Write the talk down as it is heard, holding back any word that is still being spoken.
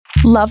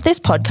Love this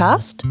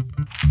podcast?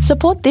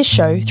 Support this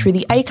show through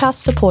the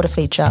Acast supporter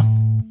feature.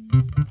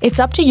 It's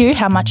up to you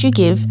how much you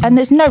give, and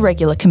there's no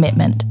regular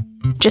commitment.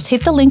 Just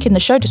hit the link in the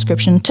show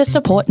description to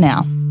support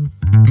now.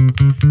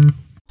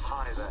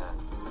 Hi there.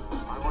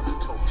 I want to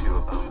talk to you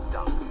about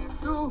duck.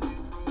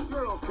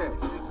 You're okay.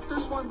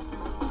 This one,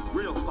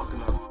 real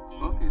fucking up.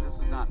 Smokey, this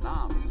is not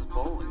Nam. This is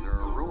bowling. There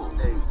are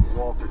rules. Hey,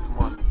 Walter, come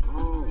on.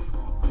 Oh,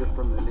 you're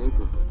from the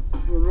neighborhood.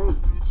 Your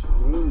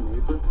name,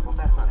 neighbor? Well,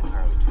 that's not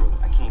entirely true.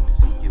 I came to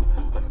see you,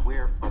 but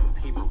where are the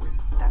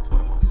paperweights? That's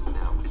what I want to see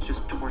now. It's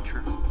just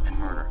torture and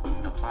murder.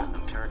 No plot, no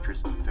characters.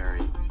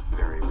 Very,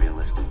 very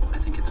realistic. I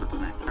think it's what's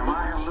next. Am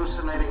I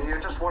hallucinating here?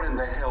 Just what in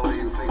the hell do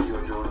you think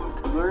you're doing?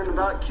 Learn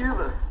about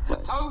Cuba.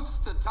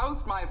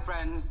 Toast, my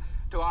friends,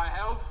 to our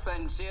health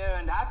and cheer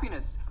and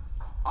happiness.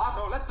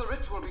 Otto, let the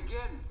ritual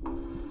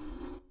begin.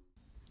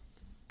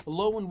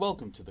 Hello and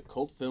welcome to the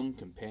Cult Film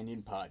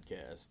Companion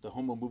Podcast, the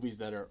home of movies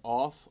that are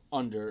off,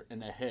 under,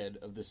 and ahead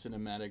of the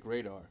cinematic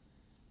radar.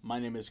 My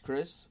name is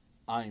Chris.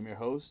 I am your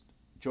host,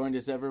 joined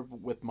as ever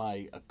with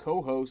my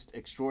co-host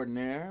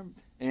extraordinaire,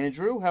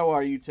 Andrew. How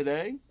are you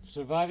today?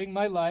 Surviving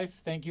my life.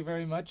 Thank you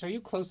very much. Are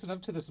you close enough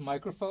to this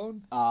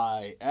microphone?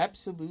 I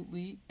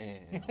absolutely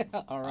am.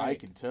 All right. I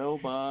can tell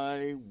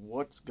by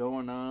what's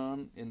going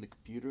on in the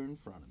computer in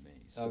front of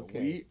me. So Okay.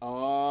 We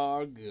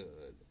are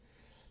good.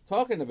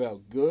 Talking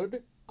about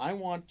good, I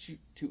want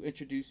to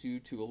introduce you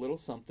to a little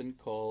something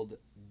called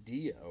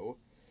Dio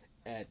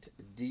at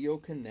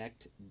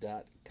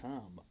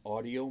dioconnect.com.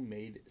 Audio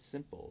made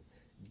simple.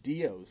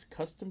 Dio's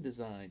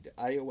custom-designed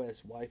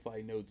iOS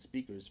Wi-Fi node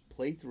speakers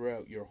play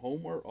throughout your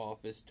home or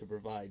office to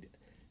provide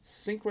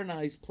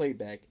synchronized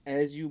playback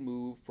as you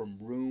move from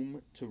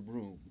room to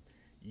room.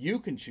 You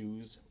can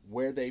choose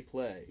where they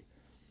play.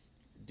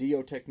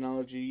 Dio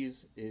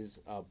Technologies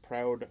is a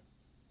proud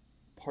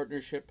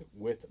partnership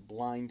with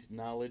Blind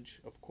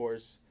Knowledge. Of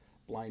course,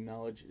 Blind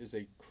Knowledge is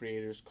a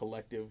creators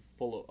collective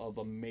full of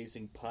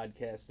amazing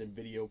podcasts and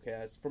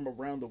videocasts from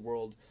around the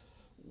world,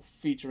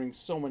 featuring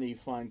so many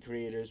fine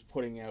creators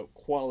putting out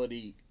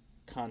quality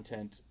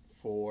content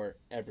for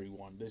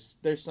everyone.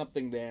 There's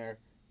something there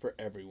for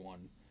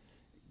everyone,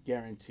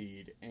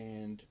 guaranteed.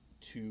 And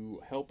to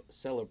help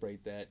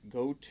celebrate that,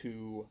 go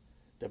to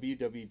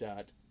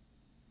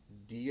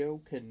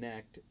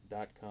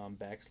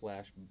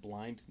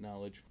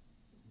www.dioconnect.com/blindknowledge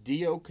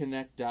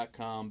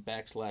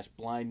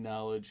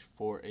dioconnect.com/blindknowledge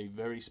for a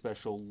very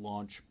special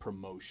launch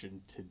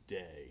promotion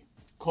today.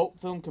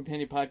 Cult Film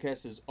Companion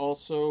Podcast is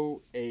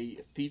also a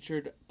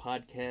featured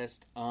podcast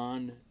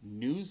on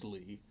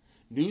Newsly.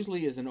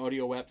 Newsly is an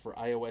audio app for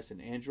iOS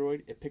and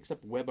Android. It picks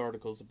up web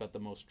articles about the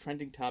most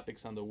trending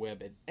topics on the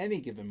web at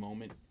any given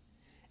moment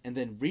and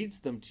then reads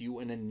them to you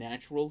in a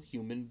natural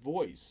human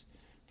voice.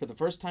 For the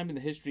first time in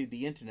the history of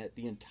the internet,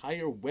 the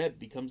entire web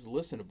becomes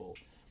listenable.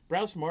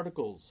 Browse from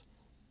articles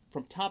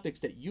from topics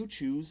that you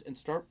choose and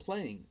start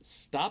playing.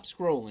 Stop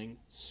scrolling,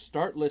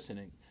 start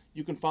listening.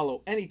 You can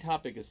follow any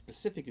topic as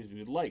specific as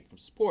you'd like, from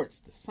sports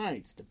to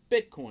science to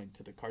Bitcoin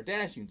to the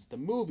Kardashians to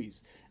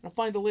movies, and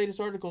find the latest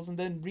articles and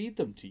then read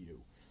them to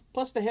you.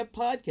 Plus, they have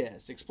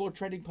podcasts. Explore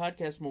trending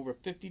podcasts from over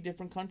 50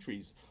 different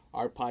countries.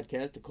 Our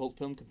podcast, The Cult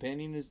Film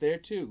Companion, is there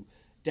too.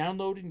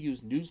 Download and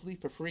use Newsly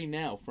for free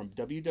now from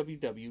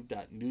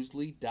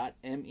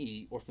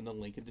www.newsly.me or from the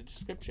link in the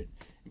description.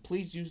 And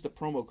please use the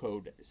promo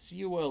code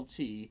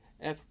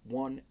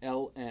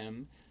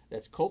CULTF1LM.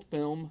 That's Cult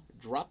Film.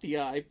 Drop the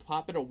I,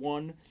 pop it a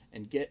 1,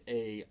 and get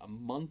a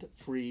month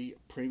free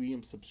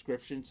premium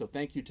subscription. So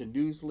thank you to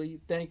Newsly.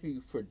 Thank you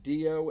for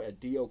Dio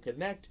at Dio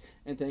Connect.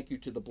 And thank you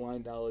to the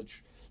Blind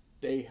Knowledge.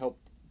 They help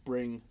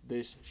bring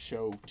this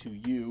show to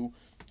you.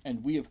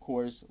 And we, of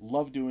course,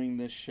 love doing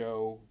this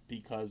show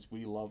because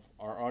we love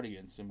our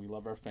audience and we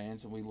love our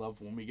fans and we love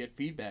when we get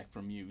feedback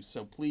from you.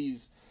 So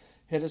please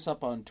hit us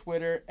up on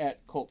Twitter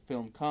at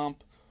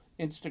CultFilmComp,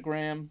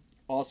 Instagram,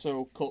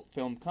 also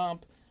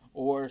CultFilmComp,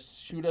 or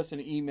shoot us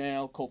an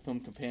email,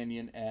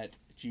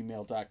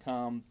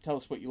 cultfilmcompanion@gmail.com. Tell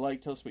us what you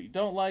like, tell us what you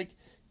don't like,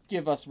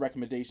 give us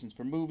recommendations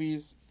for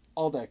movies,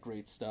 all that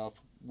great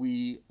stuff.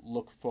 We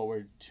look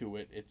forward to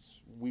it.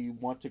 We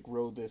want to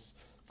grow this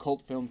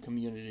cult film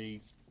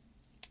community,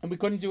 and we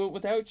couldn't do it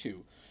without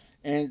you.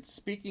 And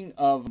speaking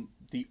of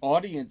the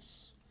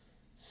audience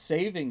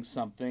saving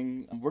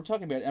something, we're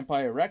talking about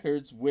Empire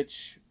Records,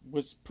 which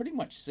was pretty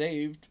much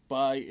saved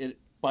by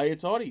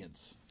its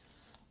audience.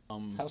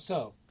 How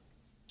so?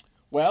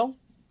 Well,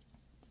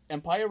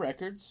 Empire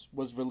Records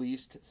was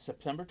released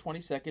September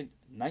 22nd,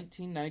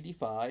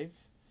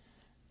 1995,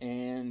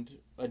 and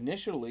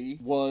initially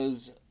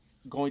was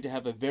going to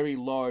have a very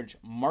large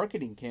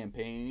marketing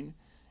campaign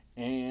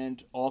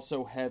and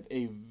also have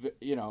a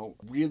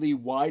really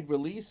wide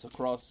release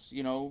across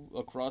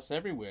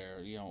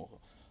everywhere,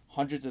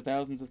 hundreds of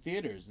thousands of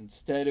theaters.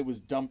 Instead, it was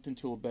dumped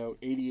into about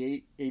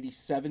 88,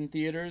 87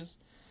 theaters.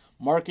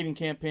 Marketing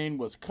campaign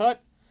was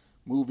cut.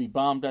 Movie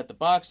bombed at the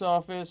box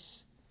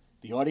office.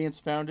 The audience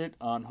found it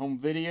on home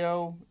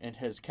video and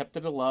has kept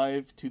it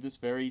alive to this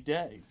very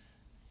day.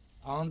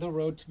 On the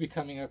road to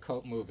becoming a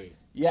cult movie.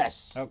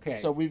 Yes. Okay.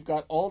 So we've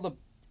got all the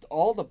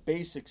all the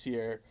basics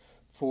here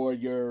for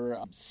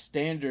your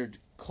standard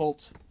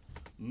cult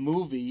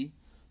movie.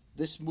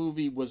 This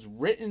movie was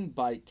written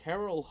by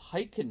Carol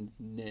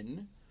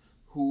Heikkinen,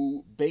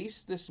 who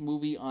based this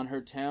movie on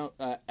her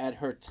at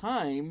her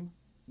time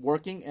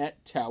working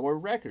at Tower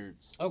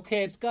Records.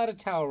 Okay, it's got a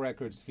Tower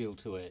Records feel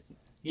to it.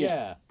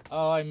 Yeah.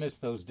 Oh, I miss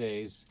those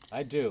days.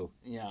 I do.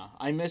 Yeah,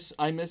 I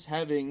miss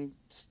having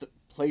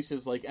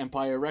places like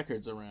Empire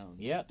Records around.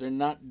 Yeah,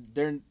 they're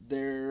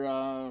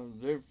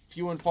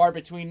few and far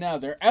between now.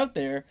 They're out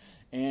there,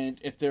 and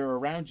if they're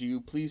around you,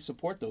 please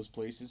support those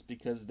places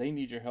because they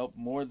need your help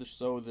more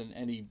so than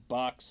any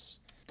box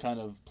kind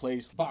of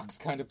place. Box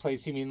kind of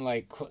place? You mean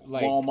like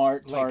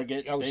Walmart,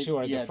 Target? Oh,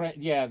 sure.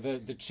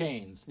 The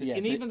chains.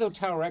 And even though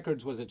Tower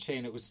Records was a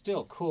chain, it was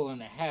still cool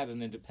and it had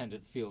an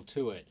independent feel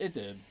to it. It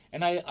did.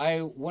 And I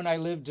when I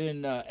lived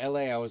in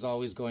L.A., I was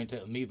always going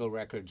to Amoeba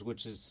Records,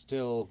 which is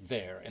still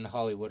there in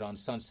Hollywood on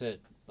Sunset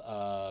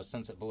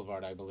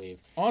Boulevard, I believe.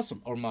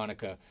 Awesome. Or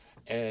Monica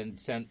and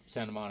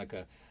Santa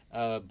Monica.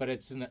 But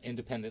it's an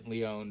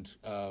independently owned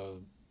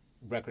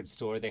record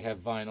store. They have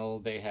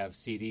vinyl, they have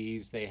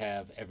CDs, they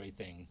have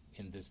everything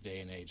in this day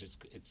and age.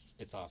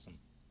 It's awesome.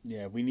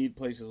 Yeah, we need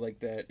places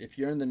like that. If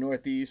you're in the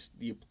Northeast,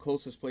 the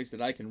closest place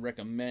that I can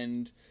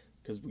recommend,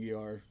 because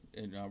we're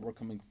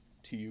coming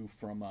to you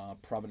from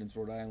Providence,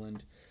 Rhode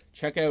Island,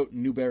 check out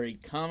Newberry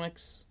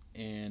Comics,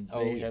 and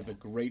they have a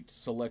great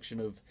selection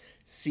of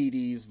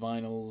CDs,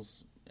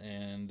 vinyls,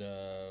 and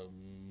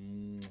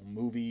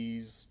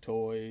movies,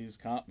 toys,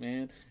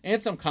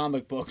 and some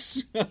comic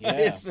books.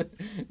 Yeah.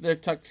 They're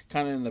tucked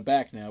kind of in the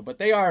back now, but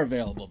they are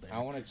available there. I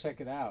want to check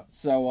it out.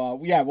 So,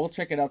 we'll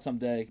check it out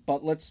someday.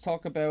 But let's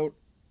talk about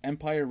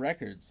Empire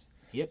Records.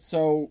 Yep.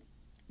 So,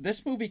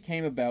 this movie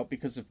came about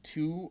because of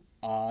two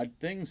odd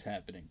things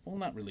happening. Well,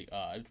 not really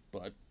odd,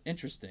 but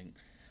interesting.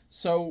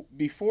 So,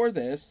 before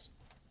this,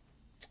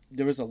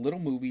 there was a little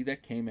movie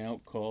that came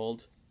out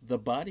called The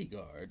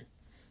Bodyguard,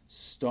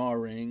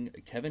 starring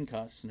Kevin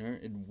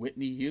Costner and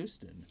Whitney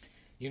Houston.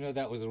 You know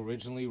that was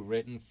originally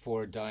written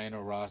for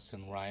Diana Ross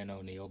and Ryan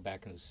O'Neal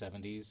back in the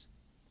 70s?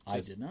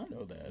 I did not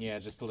know that. Yeah,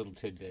 just a little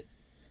tidbit.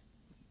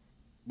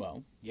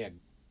 Well. Yeah,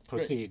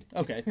 proceed.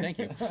 Great. Okay, thank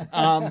you.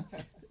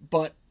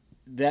 But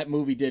that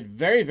movie did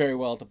very, very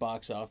well at the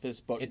box office.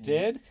 But it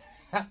did?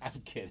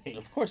 I'm kidding.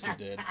 Of course it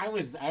did. I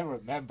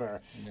remember.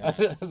 Yeah.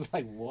 I was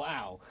like,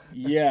 wow.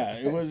 Yeah,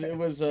 it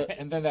was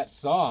and then that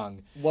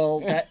song.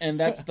 Well,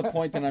 that's the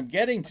point that I'm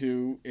getting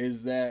to,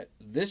 is that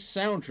this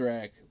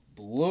soundtrack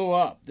blew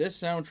up. This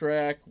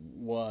soundtrack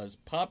was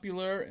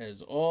popular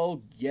as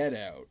all get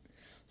out.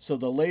 So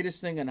the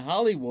latest thing in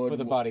Hollywood... For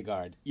The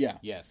Bodyguard. Yeah.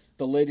 Yes.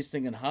 The latest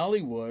thing in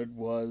Hollywood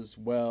was,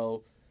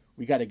 well,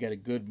 we got to get a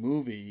good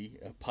movie,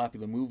 a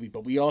popular movie,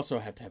 but we also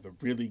have to have a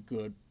really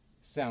good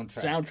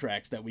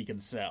soundtracks that we can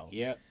sell.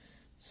 Yep.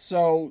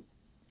 So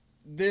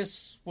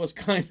this was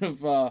kind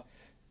of...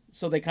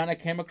 so they kind of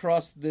came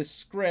across this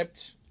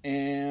script,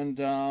 and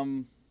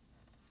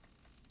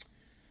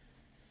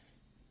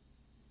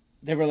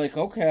they were like,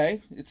 okay,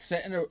 it's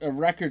set in a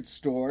record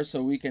store,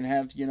 so we can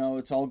have,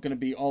 it's all going to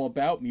be all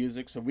about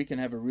music, so we can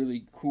have a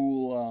really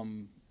cool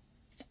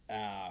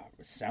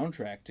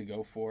soundtrack to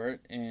go for it.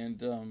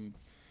 And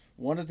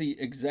one of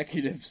the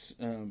executives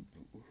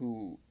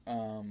who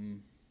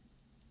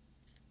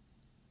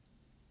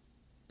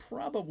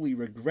probably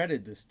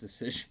regretted this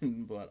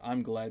decision, but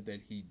I'm glad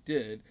that he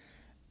did,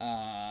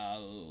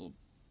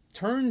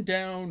 turned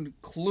down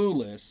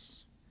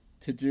Clueless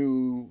to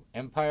do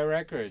Empire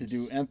Records.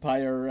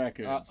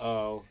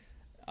 Uh-oh.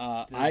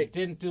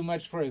 Didn't do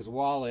much for his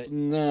wallet.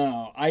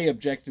 No, I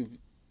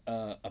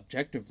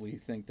objectively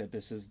think that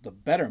this is the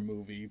better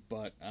movie,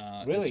 but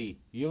really,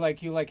 you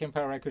like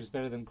Empire Records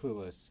better than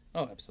Clueless?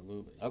 Oh,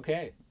 absolutely.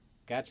 Okay,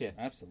 gotcha.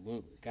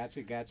 Absolutely.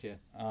 Gotcha.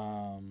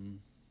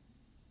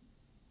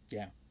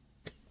 Yeah.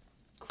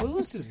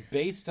 Clueless is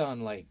based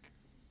on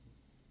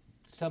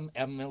some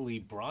Emily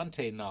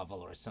Bronte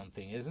novel or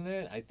something, isn't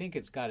it? I think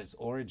it's got its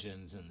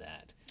origins in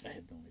that. I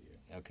have no idea.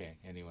 Okay,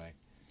 anyway.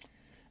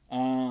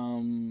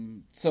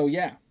 So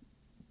yeah,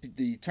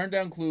 they turned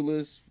down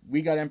Clueless.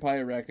 We got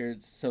Empire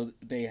Records. So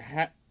they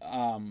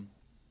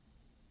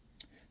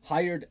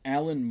hired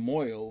Allan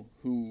Moyle,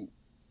 who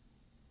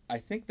I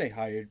think they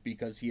hired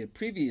because he had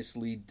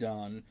previously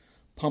done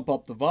Pump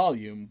Up the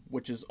Volume,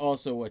 which is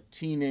also a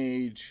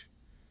teenage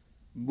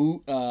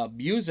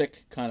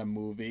music kind of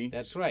movie.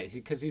 That's right,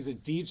 because he's a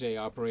DJ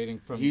operating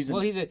from... He's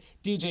a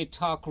DJ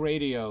talk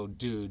radio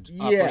dude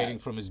operating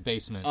from his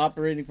basement.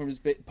 Operating from his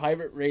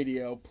pirate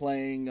radio,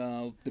 playing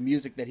the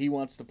music that he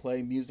wants to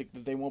play, music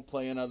that they won't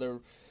play in other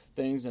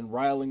things, and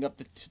riling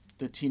up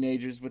the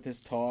teenagers with his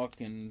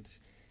talk. And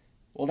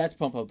well, that's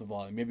Pump Up the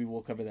Volume. Maybe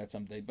we'll cover that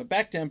someday. But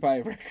back to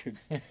Empire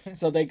Records.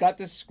 So they got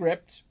this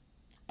script,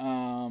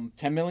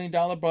 $10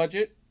 million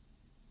budget,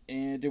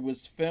 and it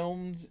was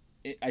filmed...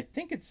 I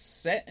think it's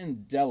set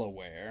in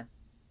Delaware.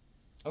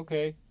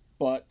 Okay.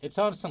 But it's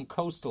on some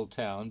coastal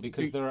town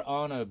because they're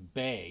on a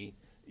bay.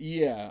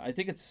 Yeah, I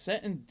think it's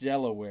set in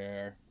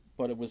Delaware,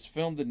 but it was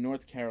filmed in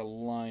North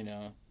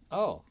Carolina.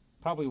 Oh,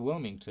 probably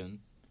Wilmington.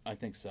 I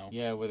think so.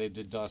 Yeah, where they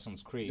did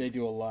Dawson's Creek. They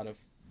do a lot of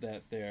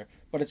that there.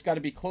 But it's got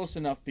to be close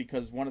enough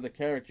because one of the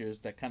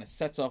characters that kind of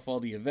sets off all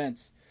the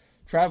events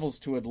travels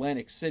to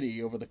Atlantic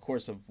City over the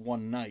course of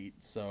one night.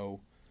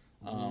 So,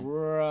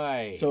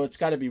 right. So it's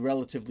got to be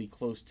relatively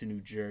close to New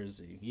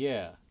Jersey.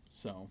 Yeah.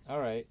 So. All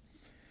right.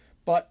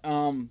 But,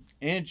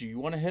 Angie, you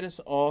want to hit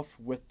us off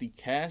with the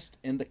cast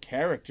and the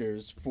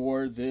characters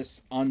for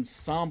this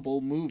ensemble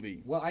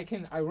movie? Well,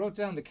 I wrote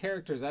down the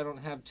characters. I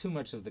don't have too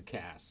much of the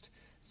cast.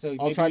 So I'll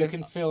maybe try you to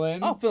can fill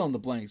in. I'll fill in the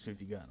blanks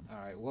if you got them.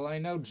 All right. Well, I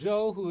know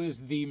Joe, who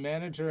is the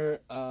manager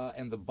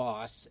and the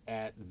boss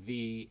at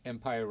the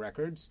Empire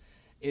Records,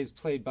 is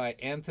played by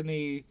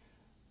Anthony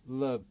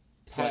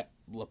LaPaglia?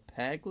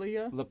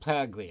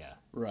 LaPaglia.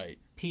 Right.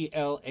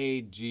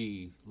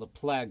 P-L-A-G.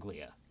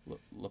 LaPaglia.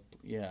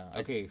 Yeah.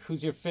 Okay.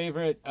 Who's your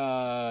favorite?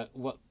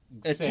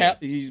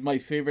 He's my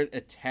favorite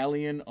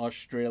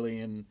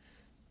Italian-Australian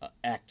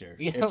actor.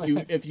 Yeah,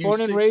 if you born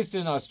and raised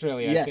in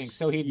Australia, yes, I think.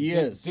 So he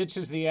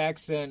ditches the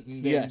accent.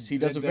 And yes, he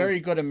does a very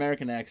good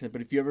American accent,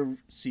 but if you ever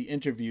see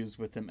interviews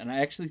with him, and I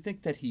actually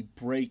think that he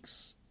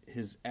breaks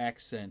his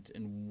accent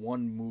in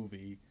one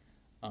movie.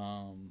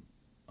 I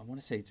want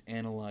to say it's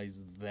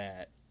Analyze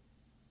That.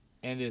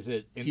 And is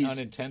it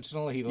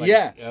unintentional?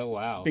 Oh,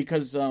 wow.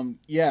 Because, and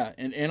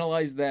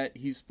Analyze That,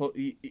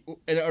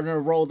 in a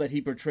role that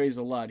he portrays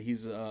a lot,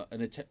 he's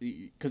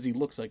because he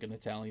looks like an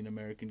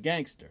Italian-American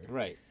gangster.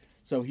 Right.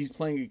 So he's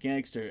playing a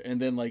gangster,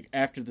 and then, like,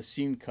 after the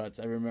scene cuts,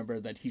 I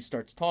remember that he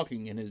starts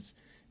talking in his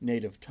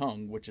native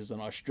tongue, which is an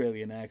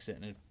Australian accent,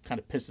 and it kind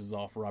of pisses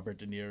off Robert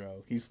De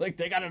Niro. He's like,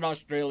 they got an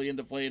Australian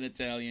to play an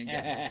Italian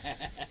guy.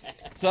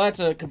 So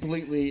that's a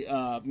completely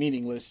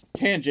meaningless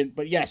tangent,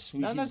 but yes.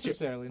 Not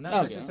necessarily,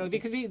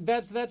 because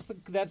that's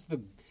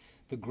the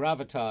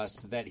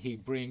gravitas that he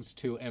brings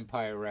to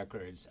Empire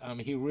Records.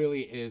 He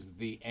really is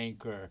the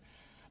anchor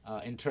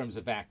in terms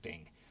of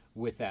acting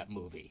with that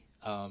movie.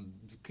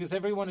 Because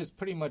everyone is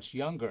pretty much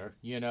younger,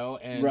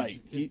 and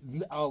right.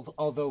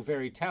 Although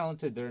very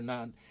talented, they're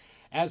not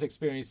as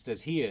experienced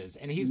as he is.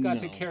 And he's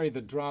got to carry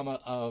the drama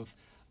of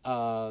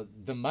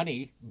the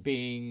money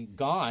being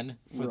gone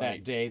for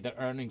that day, the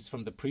earnings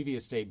from the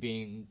previous day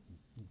being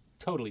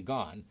totally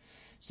gone.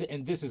 So,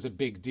 and this is a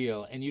big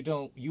deal, and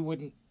you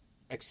wouldn't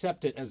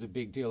accept it as a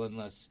big deal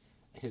unless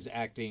his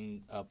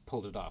acting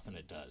pulled it off, and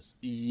it does.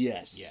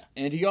 Yes. Yeah.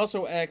 And he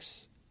also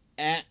acts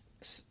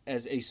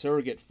as a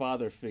surrogate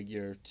father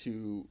figure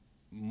to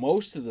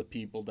most of the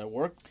people that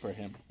work for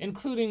him,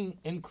 including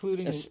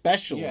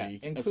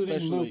especially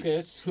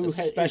Lucas, who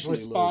is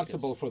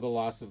responsible for the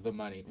loss of the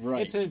money.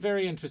 Right. It's a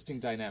very interesting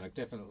dynamic,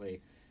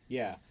 definitely.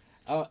 Yeah.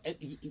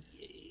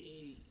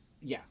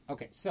 Yeah.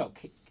 Okay. So,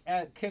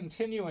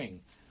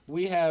 continuing,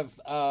 we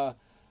have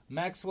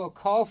Maxwell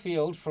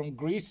Caulfield from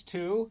Grease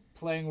 2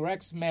 playing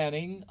Rex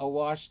Manning, a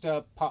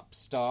washed-up pop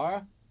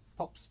star.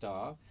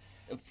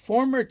 A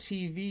former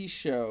TV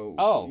show.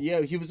 Oh.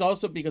 Yeah, he was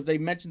also, because they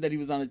mentioned that he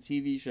was on a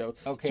TV show.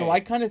 Okay. So I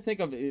kind of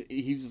think of it,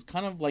 he was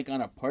kind of like on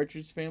a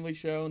Partridge Family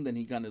show, and then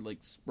he kind of like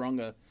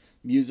sprung a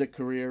music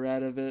career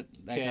out of it,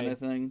 that kind of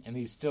thing. And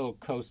he's still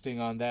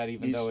coasting on that,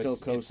 even though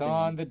it's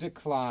on the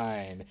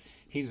decline.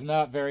 He's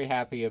not very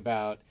happy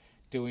about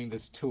doing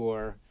this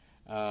tour,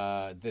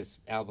 this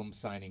album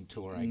signing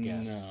tour, I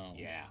guess. No.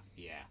 Yeah.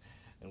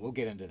 And we'll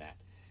get into that.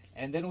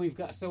 And then we've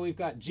got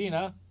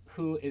Gina,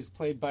 who is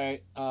played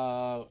by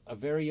a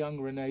very young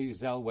Renee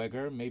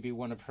Zellweger, maybe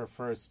one of her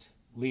first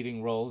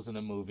leading roles in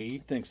a movie.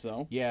 I think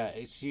so. Yeah,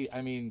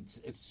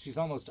 she's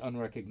almost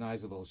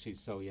unrecognizable. She's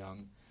so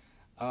young.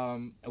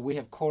 We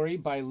have Corey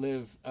by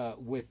Liv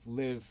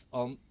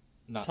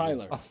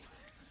Tyler.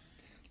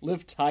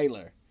 Liv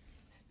Tyler.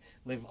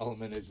 Liv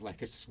Ullmann is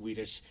like a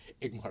Swedish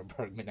Ingmar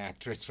Bergman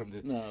actress from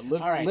the... No,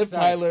 Liv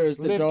Tyler is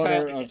the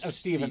daughter of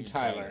Steven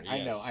Tyler.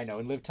 Yes. I know.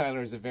 And Liv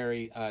Tyler is a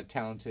very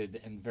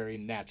talented and very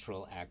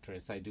natural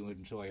actress. I do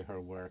enjoy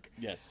her work.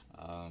 Yes.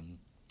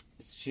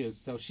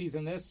 She's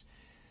in this.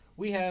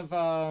 We have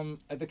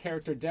the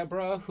character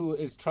Deborah, who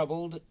is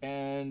troubled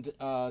and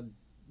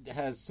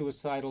has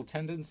suicidal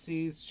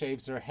tendencies,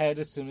 shaves her head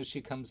as soon as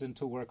she comes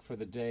into work for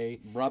the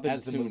day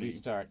as the movie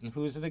starts. And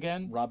who is it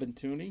again? Robin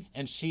Tooney.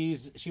 And she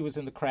was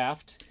in The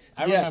Craft.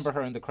 I remember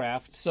her in The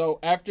Craft. So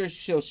after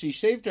she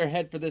shaved her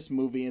head for this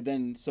movie, and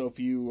then if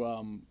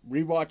you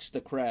rewatch The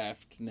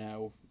Craft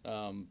now,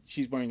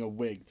 she's wearing a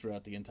wig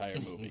throughout the entire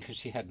movie. Because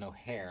she had no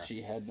hair.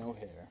 All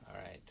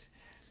right.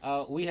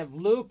 We have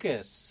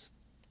Lucas.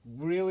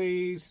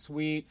 Really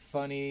sweet,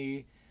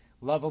 funny,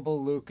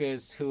 lovable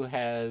Lucas, who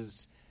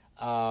has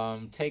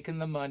taken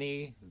the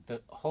money,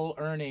 the whole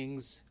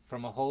earnings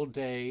from a whole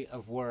day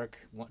of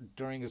work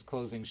during his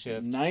closing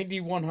shift.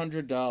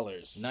 $9,100.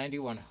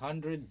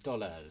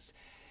 $9,100.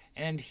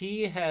 And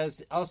he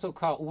has also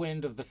caught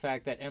wind of the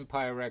fact that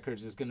Empire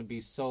Records is going to be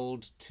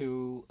sold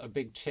to a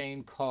big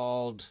chain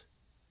called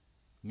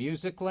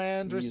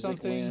Musicland or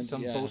something.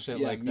 Some bullshit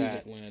like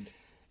that. Musicland.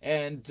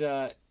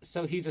 And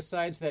so he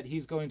decides that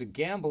he's going to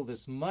gamble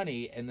this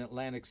money in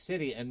Atlantic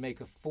City and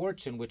make a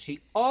fortune, which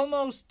he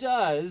almost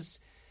does.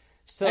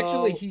 So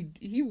actually,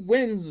 he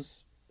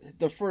wins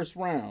the first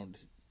round.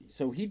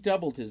 So he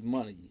doubled his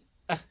money,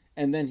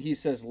 and then he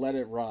says, "Let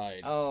it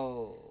ride."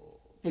 Oh.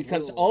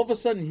 Because all of a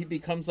sudden he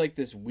becomes like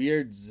this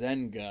weird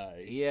Zen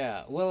guy.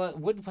 Yeah. Well,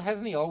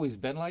 hasn't he always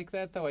been like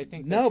that, though? I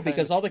think No,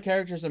 because all the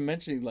characters are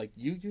mentioning, like,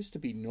 you used to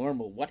be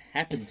normal. What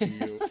happened to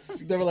you?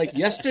 They were like,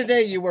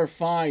 yesterday you were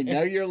fine.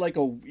 Now you're like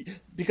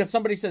because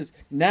somebody says,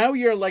 now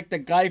you're like the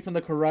guy from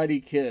the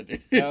Karate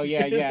Kid. Oh,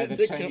 yeah,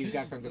 the Chinese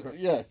guy from the Karate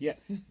Yeah. Yeah.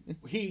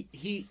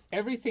 He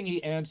everything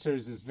he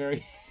answers is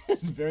very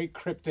is very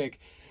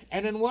cryptic,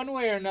 and in one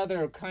way or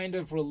another kind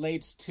of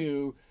relates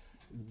to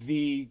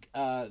the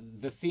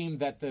theme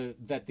that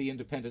the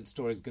independent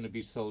store is going to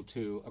be sold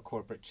to a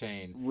corporate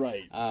chain,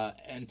 Right?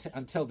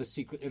 Until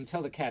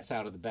the cat's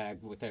out of the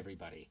bag with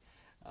everybody.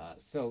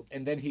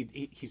 And then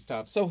he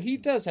stops. So he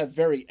does have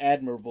very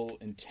admirable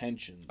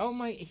intentions. Oh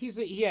my,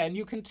 and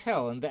you can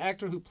tell, and the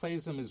actor who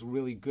plays him is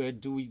really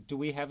good. Do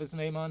we have his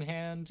name on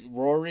hand?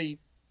 Rory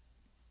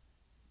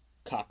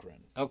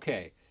Cochrane.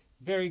 Okay.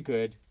 Very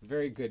good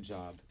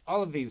job.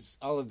 All of these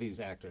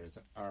actors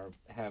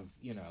have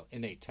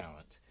innate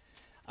talent.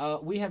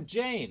 We have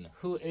Jane,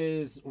 who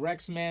is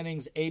Rex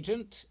Manning's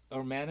agent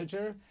or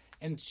manager,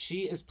 and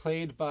she is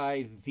played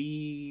by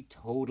the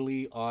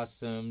totally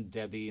awesome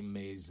Debbie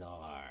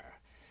Mazar,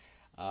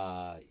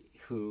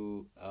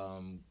 who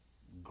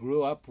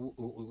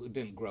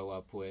didn't grow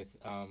up with,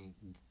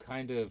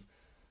 kind of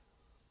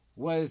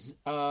was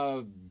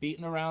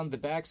beaten around the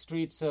back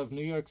streets of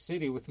New York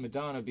City with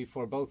Madonna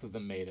before both of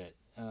them made it.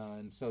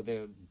 And so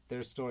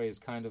their story is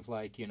kind of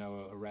like,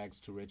 a rags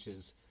to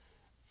riches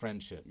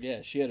friendship.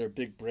 Yeah, she had her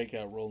big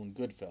breakout role in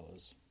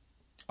Goodfellas.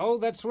 Oh,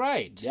 that's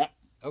right. Yep.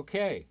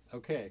 Okay.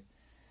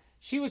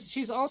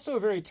 She's also a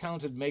very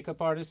talented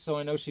makeup artist, so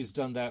I know she's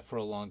done that for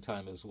a long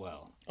time as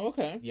well.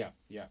 Okay. Yeah.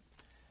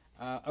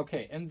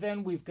 Okay, and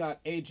then we've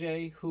got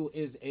AJ, who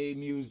is a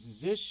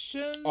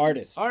musician?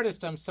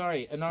 Artist, I'm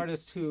sorry. An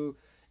artist who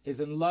is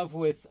in love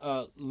with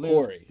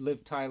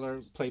Liv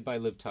Tyler, played by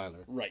Liv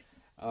Tyler. Right.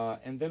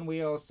 And then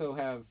we also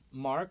have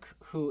Mark,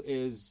 who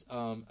is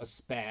a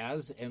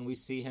spaz, and we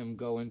see him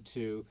go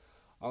into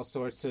all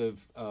sorts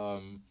of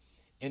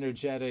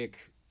energetic...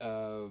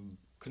 I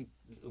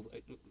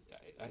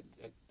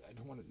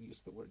don't want to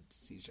use the word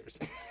seizures.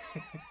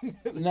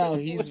 No,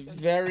 he's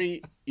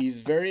very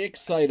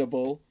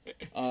excitable.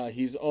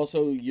 He's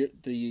also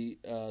the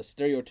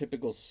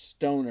stereotypical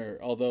stoner.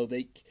 Although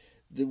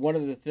one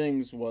of the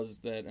things was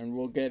that, and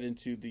we'll get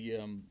into the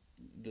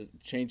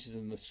changes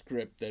in the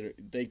script,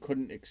 that they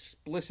couldn't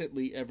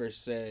explicitly ever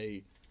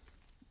say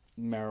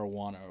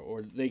marijuana,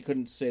 or they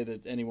couldn't say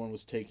that anyone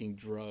was taking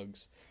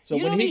drugs. So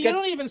you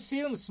don't even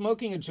see them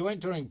smoking a joint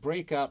during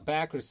Breakout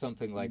Back or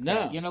something like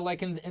that.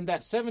 Like in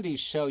that 70s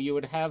show, you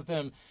would have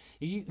them.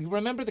 You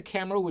remember the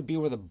camera would be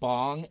where the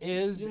bong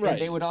is, right?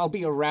 And they would all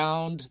be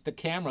around the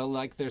camera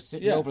like they're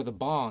sitting over the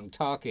bong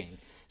talking.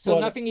 So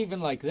nothing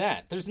even like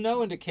that. There's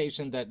no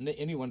indication that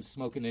anyone's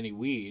smoking any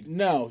weed.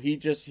 No,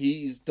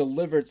 he's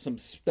delivered some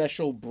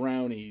special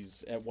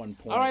brownies at one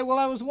point. All right, well,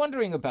 I was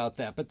wondering about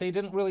that, but they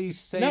didn't really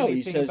say anything about that. No,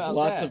 he says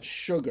lots of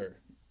sugar.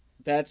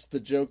 That's the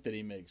joke that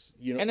he makes.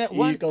 He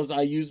goes,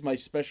 "I use my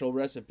special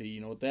recipe."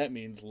 You know what that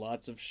means?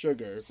 Lots of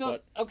sugar. So,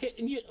 okay,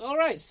 all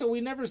right, so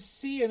we never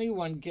see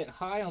anyone get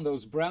high on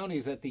those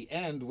brownies at the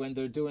end when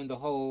they're doing the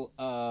whole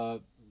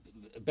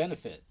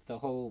benefit, the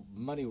whole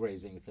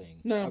money-raising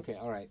thing. No. Okay,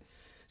 all right.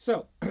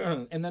 So,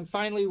 and then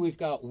finally we've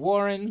got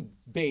Warren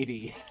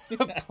Beatty,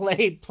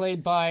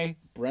 played by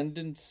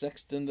Brendan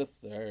Sexton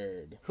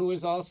III, who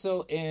is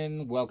also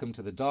in Welcome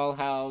to the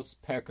Dollhouse,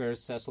 Pecker,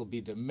 Cecil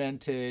B.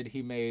 Demented.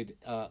 He made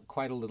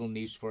quite a little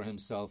niche for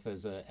himself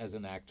as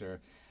an actor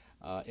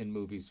in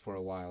movies for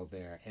a while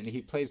there, and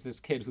he plays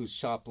this kid who's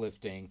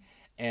shoplifting,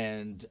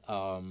 and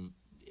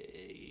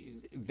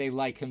they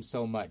like him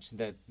so much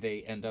that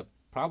they end up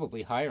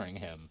probably hiring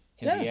him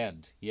in the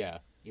end. Yeah,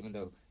 even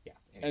though.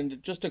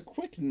 And just a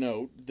quick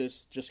note,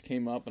 this just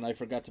came up, and I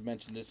forgot to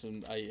mention this,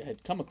 and I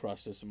had come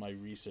across this in my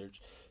research.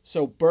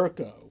 So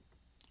Burko,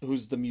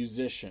 who's the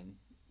musician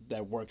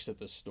that works at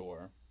the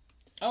store.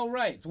 Oh,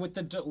 right, with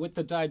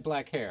the dyed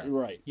black hair.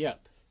 Right.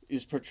 Yep.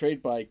 Is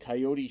portrayed by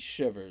Coyote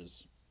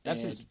Shivers.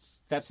 That's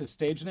his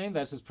stage name?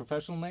 That's his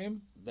professional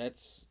name?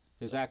 That's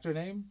his actor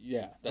name?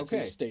 Yeah, that's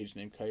his stage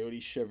name, Coyote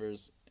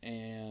Shivers.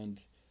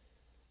 And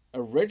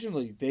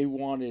originally they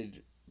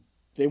wanted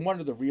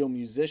the real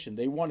musician.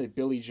 They wanted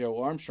Billy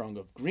Joe Armstrong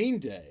of Green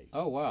Day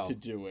to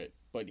do it,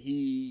 but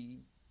he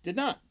did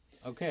not.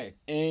 Okay.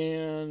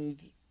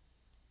 And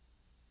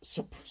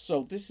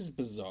so this is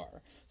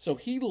bizarre. So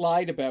he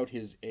lied about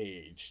his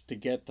age to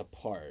get the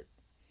part.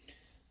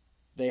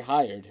 They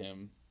hired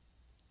him.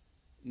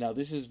 Now,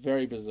 this is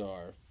very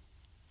bizarre.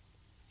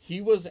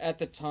 He was at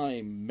the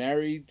time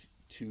married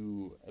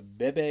to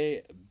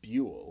Bebe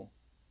Buell.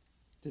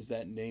 Does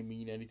that name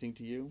mean anything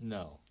to you?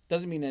 No.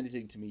 Doesn't mean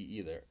anything to me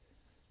either.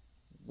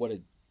 What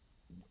it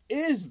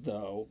is,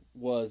 though,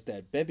 was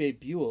that Bebe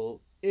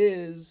Buell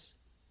is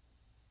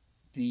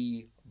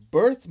the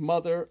birth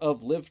mother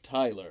of Liv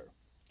Tyler,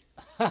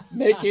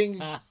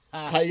 making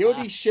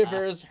Coyote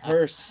Shivers,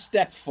 her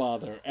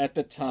stepfather at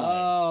the time.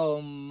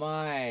 Oh,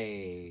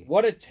 my.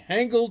 What a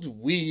tangled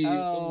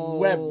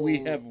web we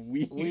have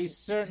weaved. We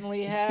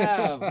certainly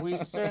have. We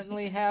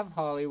certainly have,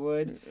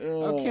 Hollywood.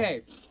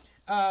 Okay.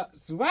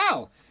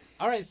 Wow.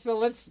 All right, so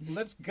let's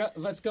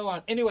go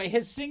on. Anyway,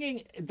 his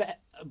singing,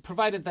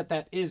 provided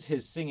that is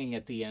his singing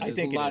at the end. I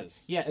think it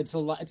is. Yeah, it's a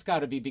lot. It's got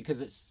to be,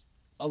 because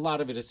a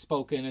lot of it is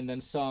spoken and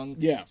then sung.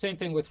 Yeah. Same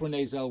thing with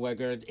Renee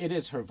Zellweger. It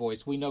is her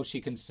voice. We know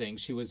she can sing.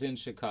 She was in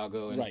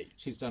Chicago, and right.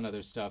 She's done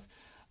other stuff.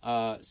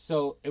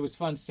 So it was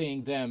fun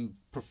seeing them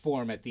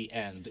perform at the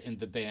end in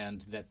the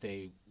band that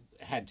they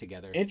had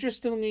together.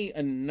 Interestingly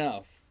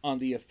enough, on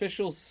the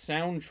official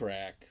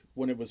soundtrack,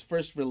 when it was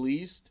first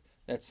released,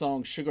 that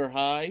song Sugar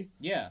High,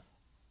 yeah,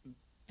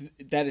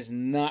 that is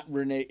not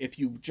Renee. If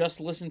you just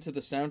listen to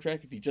the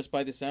soundtrack, if you just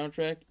buy the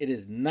soundtrack, it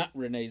is not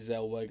Renee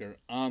Zellweger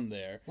on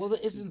there. Well,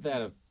 isn't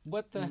that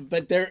what the?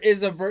 But there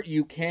is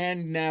you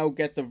can now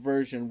get the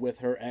version with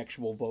her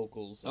actual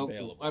vocals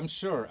available. I'm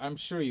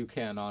sure you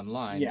can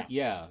online.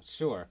 Yeah,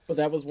 sure. But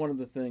that was one of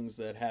the things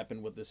that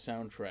happened with the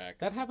soundtrack.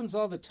 That happens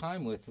all the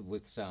time with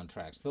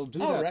soundtracks. They'll do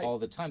that all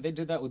the time. They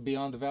did that with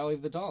Beyond the Valley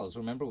of the Dolls.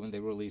 Remember when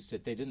they released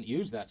it? They didn't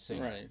use that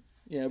singer. Right.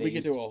 Yeah, we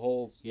could do a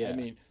whole... Yeah. I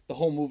mean, the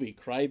whole movie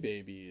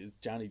Crybaby is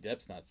Johnny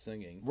Depp's not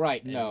singing.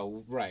 Right,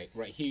 no, right.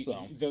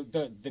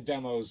 The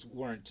demos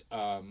weren't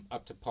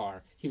up to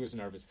par. He was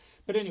nervous.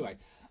 But anyway,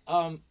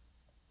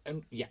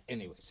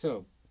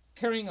 so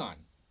carrying on.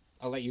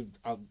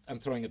 I'm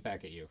throwing it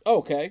back at you.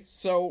 Okay,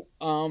 so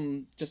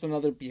just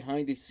another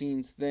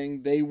behind-the-scenes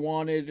thing. They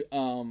wanted...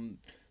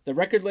 the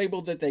record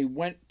label that they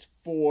went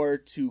for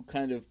to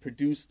kind of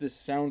produce this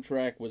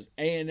soundtrack was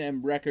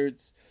A&M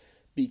Records,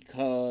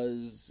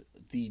 because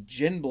the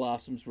Gin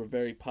Blossoms were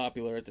very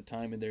popular at the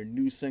time, and their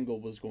new single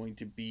was going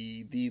to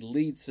be the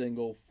lead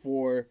single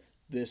for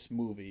this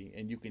movie,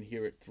 and you can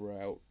hear it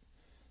throughout.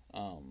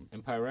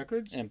 Empire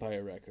Records?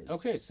 Empire Records.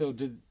 Okay, so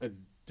did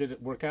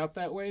it work out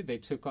that way? They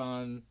took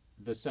on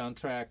the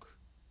soundtrack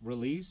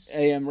release?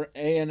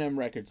 A&M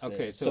Records.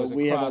 Okay, so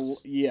we have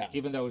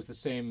even though it was the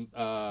same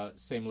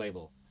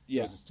label.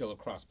 Yeah. It was still a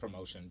cross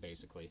promotion,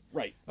 basically.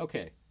 Right.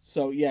 Okay.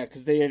 So, yeah,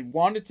 because they had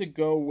wanted to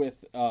go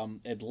with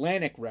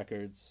Atlantic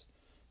Records,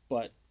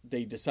 but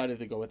they decided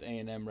to go with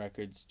A&M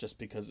Records just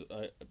because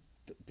of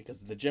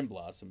the Gin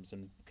Blossoms,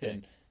 and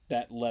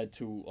that led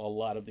to a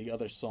lot of the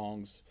other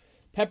songs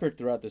peppered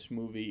throughout this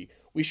movie.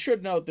 We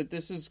should note that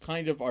this is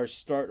kind of our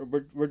start.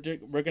 We're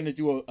going to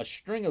do a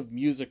string of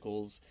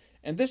musicals,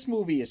 and this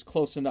movie is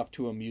close enough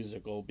to a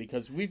musical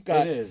because we've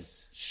got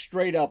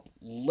straight up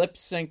lip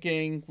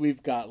syncing,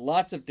 we've got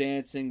lots of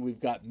dancing,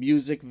 we've got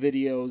music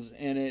videos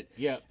in it.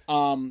 Yep.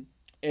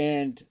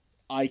 And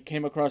I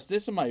came across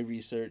this in my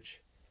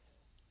research.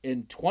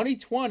 In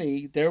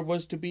 2020, there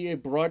was to be a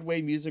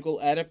Broadway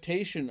musical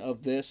adaptation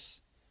of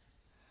this.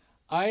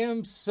 I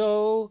am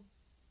so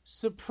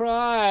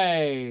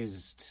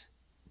surprised.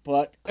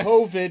 But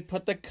COVID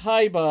put the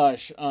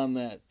kibosh on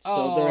that.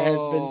 So there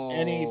has been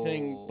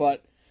anything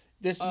but...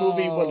 This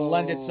movie would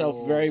lend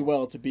itself very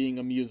well to being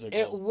a musical.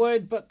 It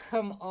would, but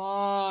come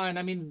on.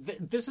 I mean,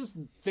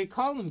 they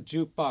call them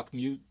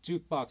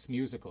jukebox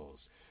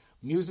musicals.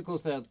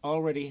 Musicals that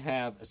already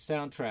have a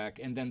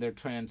soundtrack, and then they're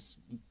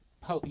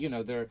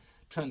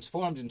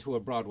transformed into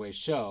a Broadway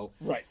show.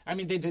 Right. I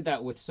mean, they did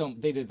that with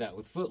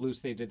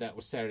Footloose, they did that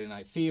with Saturday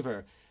Night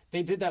Fever.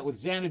 They did that with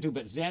Xanadu,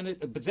 but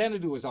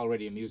Xanadu was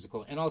already a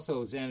musical, and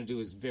also Xanadu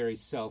is very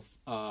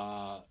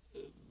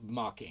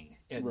mocking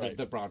at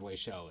the Broadway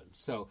show.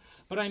 So,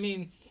 but I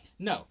mean,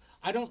 no,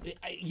 I don't.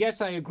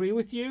 Yes, I agree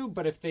with you.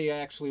 But if they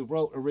actually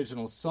wrote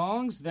original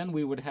songs, then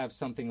we would have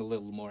something a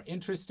little more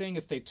interesting.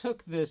 If they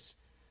took this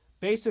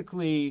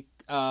basically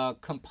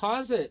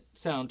composite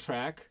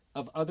soundtrack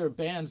of other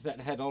bands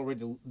that had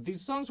these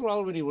songs were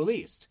already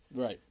released.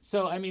 Right.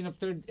 So I mean, if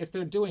they're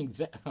doing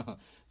that,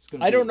 it's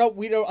going to. I don't know.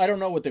 I don't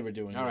know what they were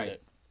doing. All with right.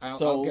 it.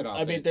 I'll get off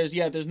I mean, there's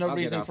no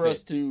reason for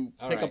us to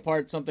pick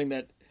apart something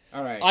that.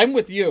 All right. I'm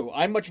with you.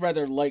 I much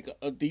rather like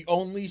the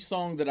only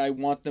song that I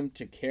want them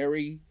to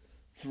carry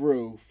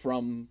through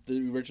from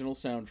the original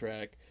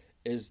soundtrack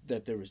is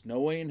that there is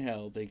no way in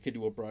hell they could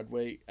do a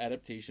Broadway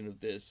adaptation of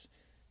this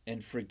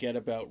and forget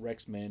about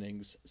Rex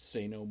Manning's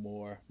 "Say No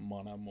More,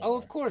 Mon Amour." Oh,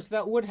 of course,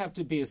 that would have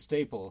to be a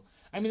staple.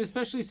 I mean,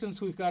 especially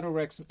since we've got a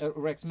Rex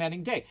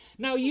Manning Day.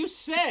 Now you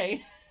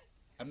say,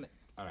 all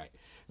right.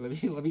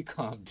 Let me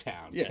calm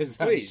down. Yes,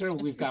 I'm please. sure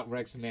we've got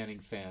Rex Manning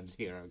fans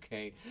here.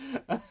 Okay.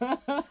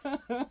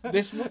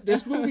 This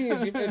movie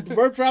is.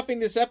 We're dropping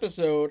this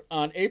episode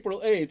on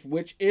April 8th,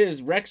 which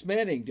is Rex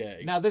Manning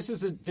Day. Now this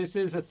is a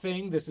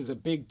thing. This is a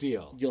big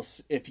deal.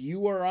 If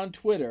you are on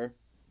Twitter,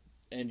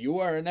 and you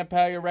are an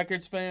Empire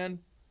Records fan,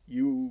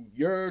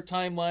 your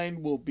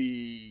timeline will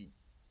be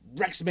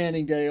Rex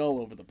Manning Day all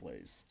over the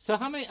place. So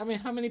how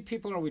many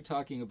people are we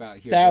talking about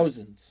here?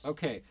 Thousands.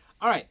 Okay.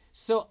 All right.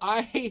 So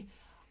I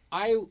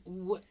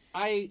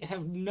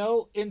have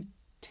no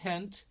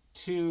intent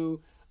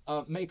to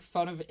make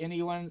fun of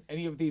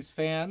any of these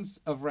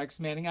fans of Rex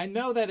Manning. I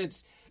know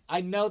that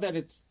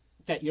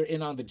you're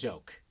in on the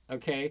joke.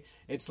 Okay,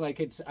 it's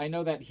like I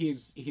know that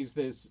he's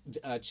this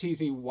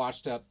cheesy,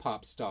 washed-up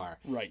pop star.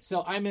 Right.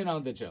 So I'm in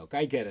on the joke.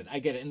 I get it,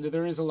 and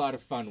there is a lot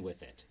of fun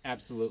with it.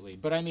 Absolutely.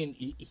 But I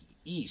mean,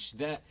 eesh,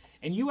 that,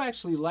 and you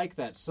actually like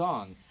that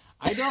song.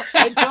 I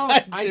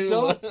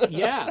don't.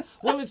 Yeah.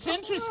 Well, it's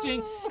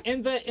interesting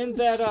in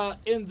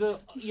the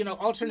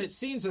alternate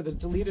scenes or the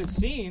deleted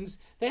scenes,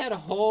 they had a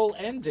whole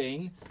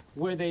ending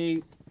where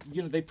they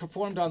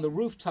performed on the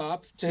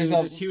rooftop to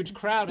this huge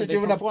crowd. They're and they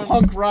doing performed, a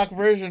punk rock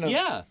version of.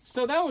 Yeah.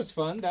 So that was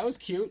fun. That was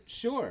cute.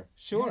 Sure.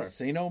 Yeah,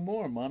 say no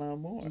more, mon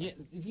amour.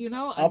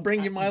 Yeah, I'll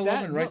bring you my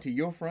lovin' right to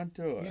your front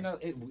door.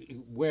 It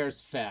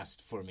wears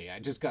fast for me. I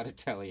just got to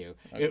tell you,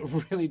 it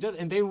really does,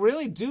 and they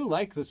really do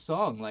like the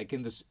song. Like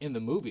in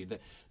the movie,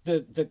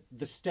 the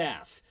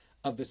staff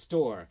of the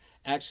store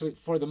actually,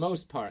 for the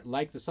most part,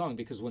 like the song,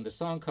 because when the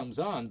song comes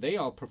on, they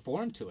all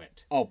perform to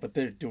it. Oh, but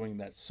they're doing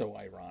that so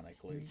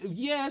ironically.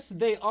 Yes,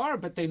 they are,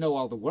 but they know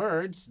all the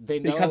words. They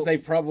know because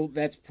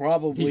that's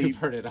probably you've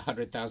heard it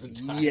 100,000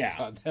 times.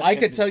 Yeah, I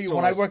could tell you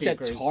when I worked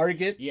at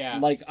Target. Yeah,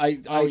 like I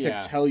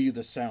could tell you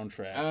the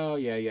soundtrack. Oh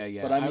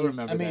yeah. But I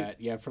remember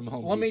that. Yeah, from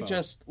Home Depot.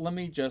 Let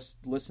me just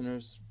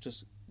listeners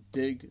just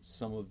dig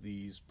some of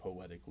these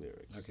poetic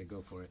lyrics. Okay,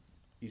 go for it.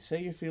 You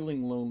say you're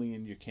feeling lonely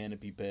in your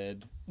canopy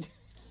bed.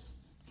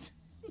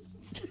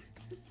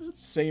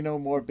 Say no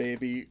more,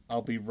 baby.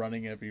 I'll be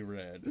running every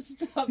red.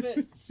 Stop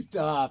it.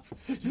 Stop.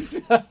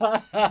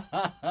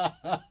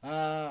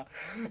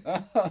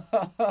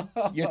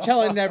 You're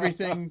telling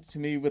everything to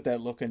me with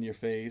that look on your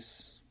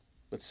face.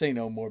 But say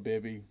no more,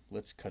 baby.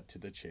 Let's cut to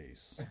the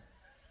chase.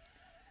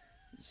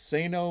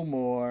 Say no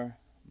more,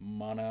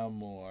 mon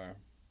amour.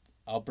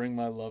 I'll bring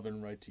my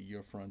lovin' right to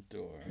your front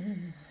door.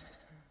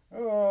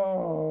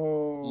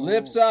 Oh.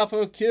 Lips off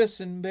of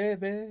kissing,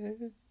 baby.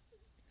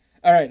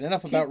 All right,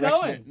 enough about Rex.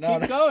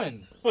 Keep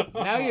going.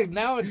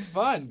 Now it's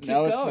fun. Keep now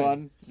going. It's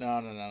fun. No.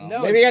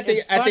 No, maybe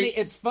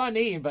it's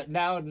funny, but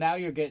now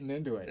you're getting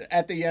into it.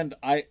 At the end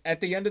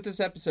of this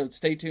episode,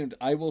 stay tuned.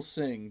 I will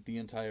sing the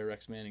entire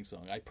Rex Manning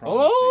song. I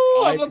promise.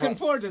 Oh, I'm looking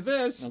forward to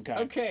this.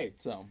 Okay.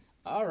 So.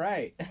 All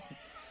right.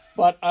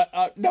 But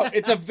no,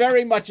 it's a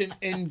very much an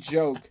in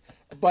joke.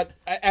 But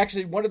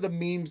actually, one of the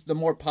memes, the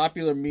more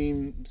popular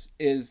memes,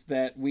 is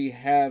that we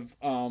have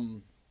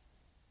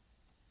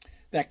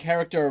that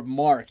character of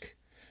Mark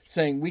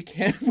saying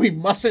we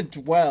mustn't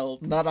dwell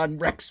not on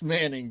Rex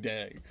Manning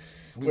Day,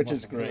 which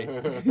is great.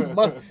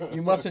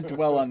 You mustn't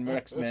dwell on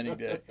Rex Manning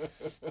Day.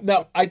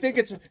 No, I think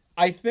the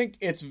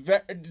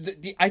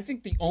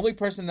only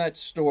person in that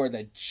store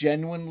that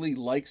genuinely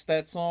likes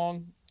that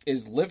song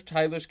is Liv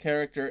Tyler's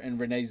character and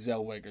Renee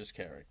Zellweger's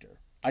character.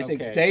 I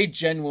think they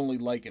genuinely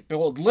like it. But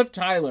well, Liv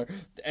Tyler,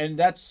 and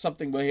that's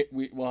something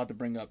we'll have to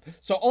bring up.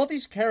 So all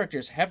these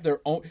characters have their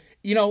own,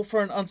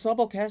 for an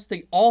ensemble cast,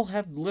 they all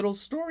have little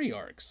story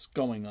arcs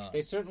going on.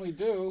 They certainly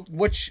do.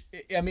 Which,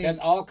 I mean, that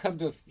all come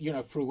to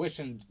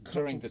fruition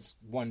during this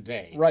one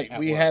day. Right.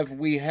 We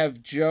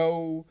have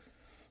Joe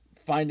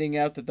finding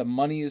out that the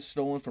money is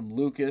stolen from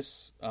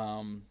Lucas.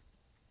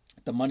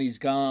 The money's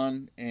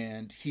gone,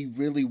 and he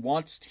really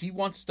wants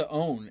to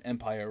own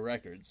Empire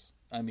Records.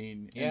 I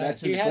mean, and that's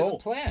his goal. He has a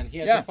plan. He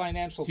has a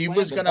financial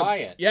plan to buy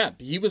it. Yeah,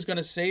 he was going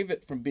to save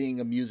it from being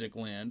a music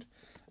land.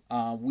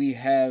 We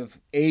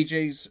have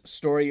AJ's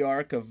story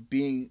arc of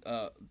being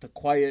the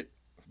quiet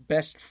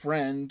best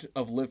friend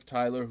of Liv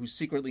Tyler, who's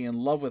secretly in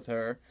love with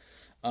her.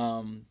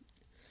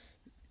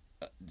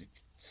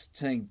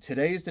 Saying,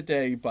 today is the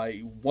day, by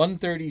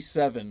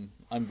 1:37,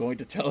 I'm going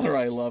to tell her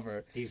I love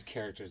her. These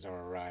characters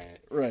are a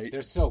riot. Right.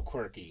 They're so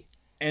quirky.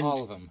 And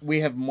all of them. We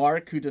have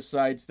Mark, who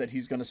decides that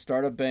he's going to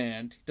start a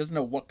band. He doesn't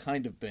know what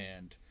kind of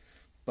band,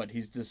 but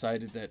he's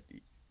decided that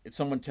if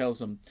someone tells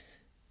him,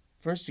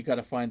 first you got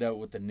to find out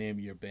what the name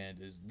of your band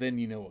is, then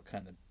you know what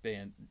kind of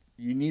band.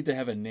 You need to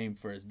have a name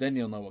first, then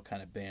you'll know what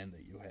kind of band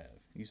that you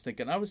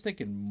have. I was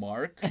thinking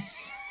Mark.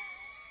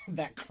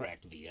 That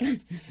cracked me up.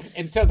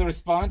 And so the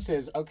response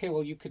is, okay,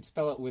 well, you could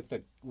spell it with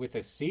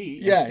a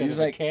C instead of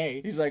a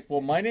K. He's like, well,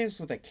 my name's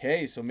with a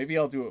K, so maybe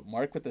I'll do it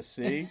Mark with a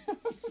C.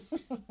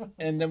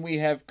 And then we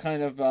have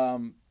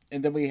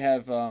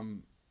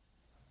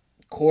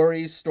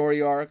Corey's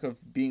story arc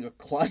of being a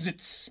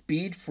closet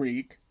speed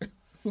freak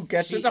who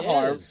gets into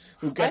Harvard.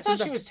 I thought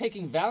she was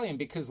taking Valium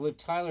because Liv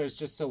Tyler is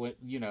just so,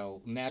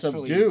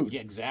 naturally... subdued.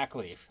 Yeah,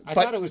 exactly. I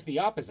thought it was the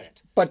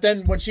opposite. But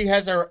then when she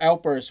has her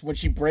outburst, when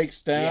she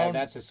breaks down... Yeah,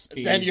 that's a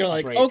speed then you're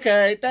like, break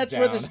okay, that's down.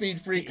 where the speed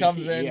freak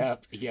comes in.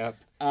 Yep.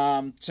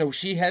 So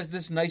she has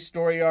this nice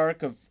story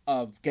arc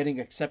of getting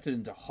accepted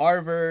into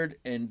Harvard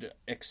and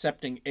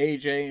accepting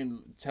AJ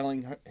and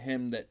telling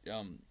him that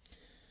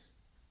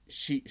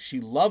she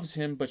loves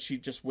him, but she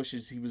just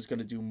wishes he was going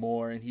to do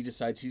more, and he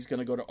decides he's going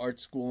to go to art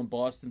school in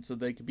Boston so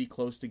they could be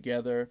close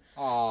together.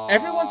 Aww.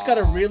 Everyone's got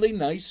a really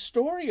nice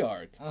story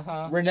arc.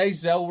 Renee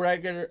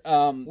Zellweger,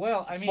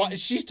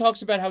 she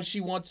talks about how she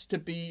wants to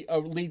be a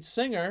lead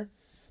singer,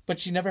 but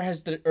she never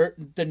has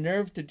the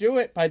nerve to do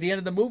it. By the end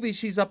of the movie,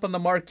 she's up on the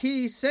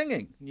marquee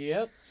singing.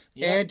 Yep.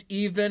 And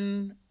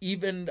even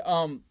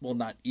well,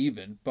 not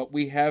even, but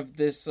we have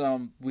this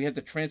we have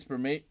the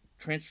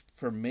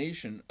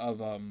transformation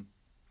of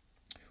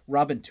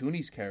Robin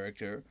Tooney's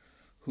character,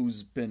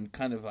 who's been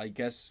kind of, I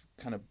guess,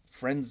 kind of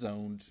friend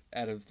zoned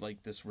out of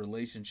like this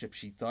relationship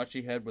she thought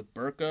she had with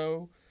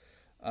Burko,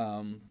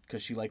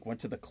 because she like went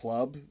to the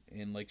club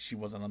and like she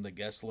wasn't on the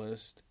guest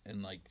list,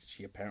 and like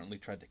she apparently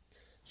tried to.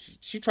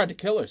 She tried to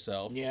kill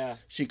herself. Yeah.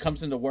 She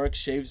comes into work,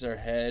 shaves her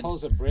head.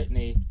 Pulls a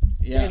Britney.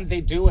 Yeah. And they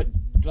do it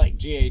like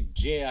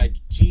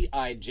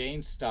G.I.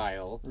 Jane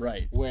style.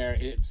 Right. Where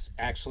it's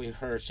actually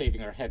her shaving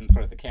her head in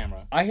front of the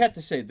camera. I have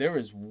to say, there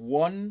is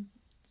one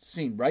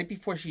scene right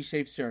before she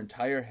shaves her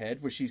entire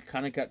head where she's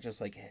kind of got just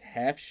like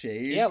half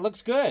shaved. Yeah, it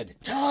looks good.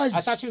 It does.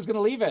 I thought she was going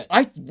to leave it.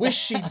 I wish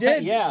she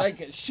did. Yeah.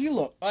 Like, she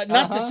looked...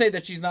 not to say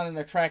that she's not an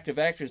attractive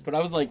actress, but I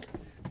was like...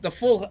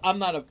 I'm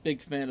not a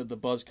big fan of the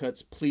buzz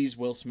cuts. Please,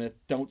 Will Smith,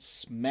 don't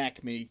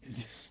smack me.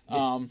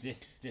 But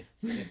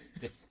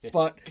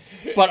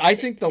I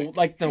think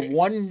the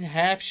one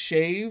half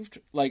shaved,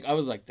 like I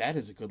was like, that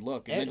is a good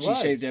look. And then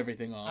she shaved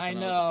everything off. I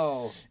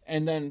know.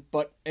 And then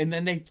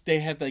they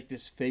had like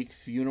this fake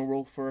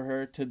funeral for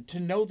her to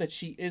know that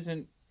she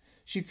isn't.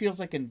 She feels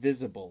like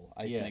invisible.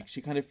 I think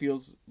she kind of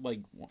feels like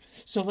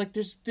so. Like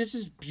this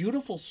is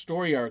beautiful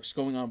story arcs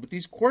going on with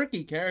these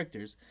quirky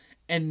characters.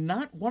 And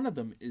not one of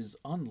them is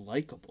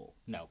unlikable.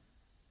 No.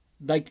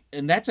 Like,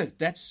 and that's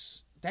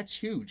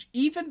huge.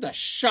 Even the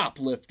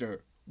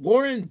shoplifter,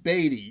 Warren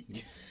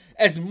Beatty,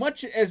 as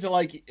much as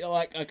like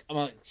I'm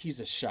like,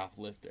 he's a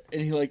shoplifter,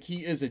 and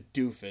he is a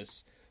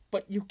doofus,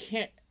 but you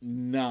can't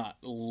not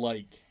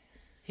like.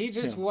 He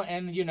just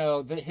and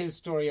his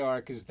story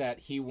arc is that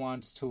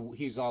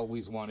he's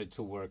always wanted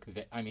to work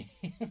there. I mean,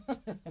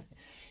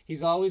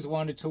 he's always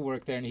wanted to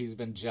work there, and he's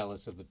been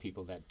jealous of the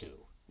people that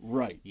do.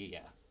 Right.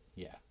 Yeah.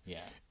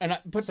 And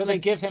so they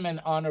give him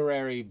an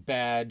honorary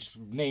badge,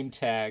 name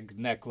tag,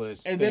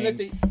 necklace, and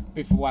thing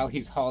then while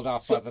he's hauled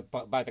off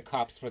by the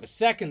cops for the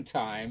second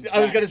time.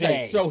 I was going to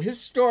say, so his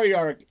story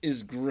arc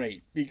is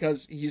great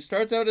because he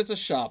starts out as a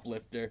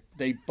shoplifter.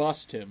 They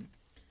bust him,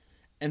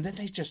 and then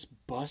they just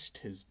bust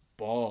his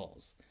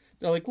balls.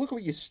 They're like, "Look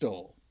what you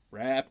stole: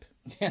 rap,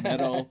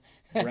 metal,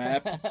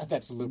 rap."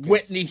 That's Lucas.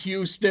 Whitney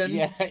Houston.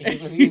 Yeah,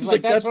 he's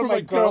like, that's for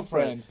my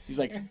girlfriend. He's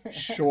like,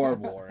 sure,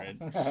 Warren.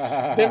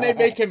 Then they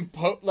make him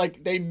that's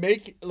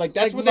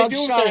what they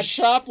do with their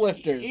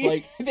shoplifters.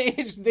 Like they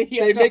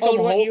make hold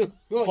him what you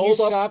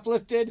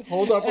shoplifted.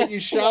 Hold up what you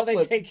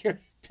shoplifted. They take your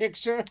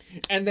picture.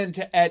 And then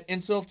to add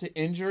insult to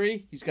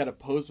injury, he's got to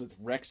pose with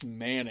Rex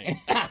Manning.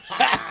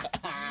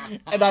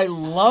 And I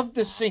love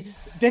this scene.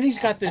 Then he's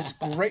got this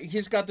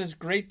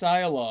great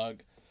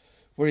dialogue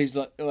where he's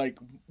like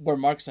where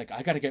Mark's like,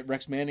 I got to get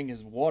Rex Manning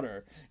his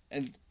water,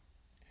 and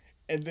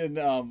then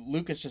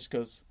Lucas just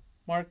goes,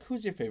 Mark,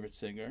 who's your favorite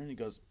singer? And he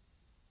goes,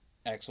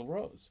 Axl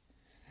Rose.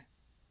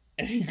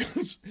 And he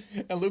goes,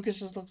 and Lucas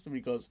just looks at him and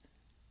he goes,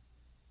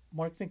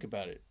 Mark, think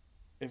about it.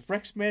 If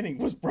Rex Manning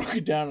was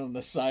broken down on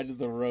the side of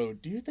the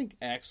road, do you think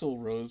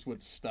Axl Rose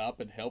would stop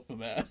and help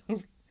him out?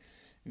 And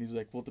he's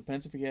like, well, it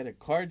depends if he had a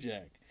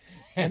carjack.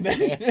 And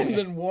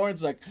then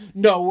Warren's like,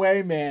 no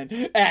way, man.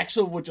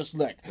 Axl would just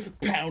like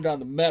pound on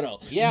the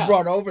metal,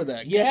 run over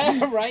that guy.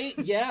 Yeah, right?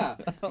 Yeah.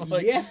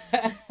 Like,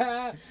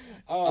 yeah.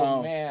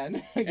 Oh,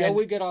 man. Yeah,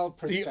 we get all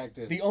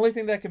perspectives. The only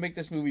thing that can make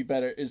this movie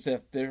better is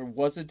that there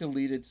was a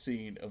deleted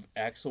scene of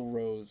Axl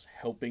Rose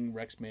helping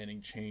Rex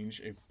Manning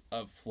change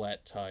a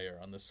flat tire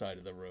on the side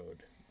of the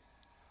road.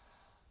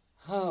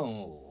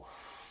 Oh,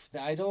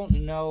 I don't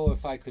know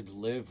if I could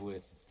live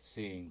with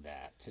seeing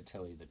that, to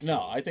tell you the truth.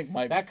 No, I think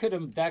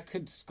that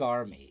could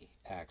scar me,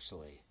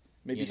 actually.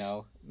 Maybe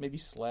maybe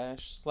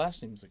Slash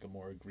seems like a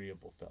more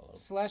agreeable fellow.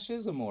 Slash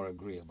is a more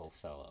agreeable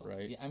fellow,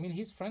 right? I mean,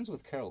 he's friends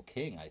with Carole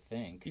King, I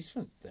think. He's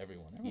friends with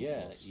everyone.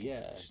 Yeah.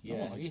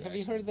 Have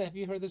you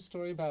heard the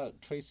story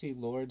about Tracy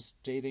Lords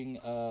dating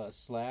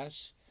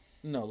Slash?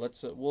 No,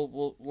 let's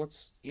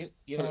let's. You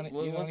don't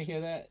want to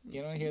hear that?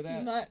 You don't want to hear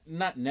that?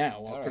 Not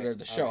now. For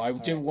the show. I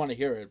do want to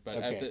hear it, but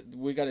okay.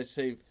 We got to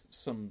save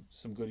some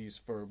goodies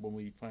for when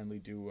we finally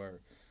do our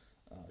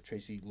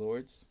Tracy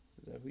Lords.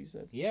 Is that who you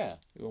said? Yeah.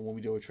 When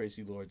we do a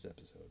Tracy Lords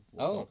episode.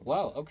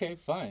 Okay,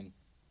 fine.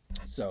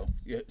 So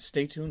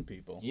stay tuned,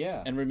 people.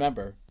 Yeah. And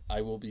remember,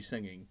 I will be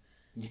singing.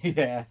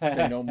 Yeah.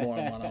 Say no more,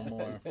 one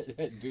more.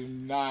 Do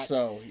not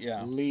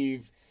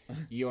leave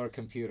your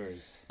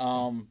computers.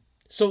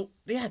 So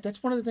yeah,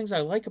 that's one of the things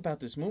I like about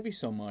this movie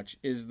so much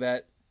is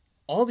that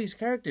all these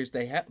characters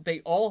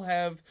they all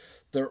have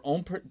their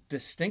own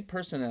distinct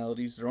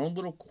personalities, their own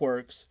little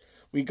quirks.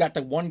 We got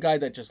the one guy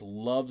that just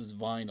loves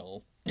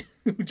vinyl.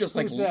 Who's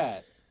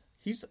that?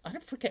 I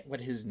don't forget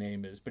what his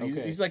name is, but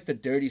he's like the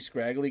dirty,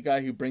 scraggly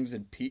guy who brings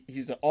in.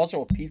 He's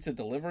also a pizza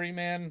delivery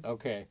man.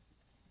 Okay.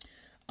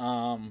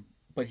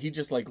 But he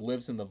just like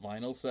lives in the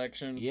vinyl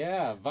section.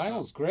 Yeah,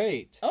 vinyl's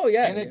great. Oh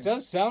yeah, and it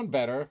does sound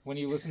better when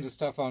you listen to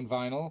stuff on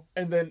vinyl.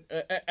 And then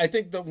I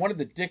think that one of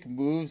the dick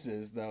moves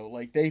is though,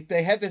 like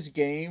they had this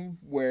game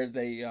where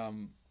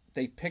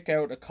they pick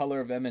out a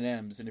color of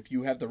M&Ms, and if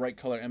you have the right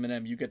color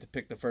M&M, you get to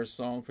pick the first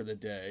song for the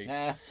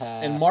day.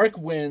 And Mark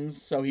wins,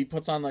 so he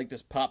puts on like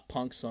this pop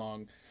punk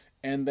song,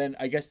 And then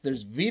I guess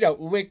there's veto.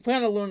 We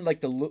kind of learned like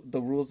the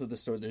rules of the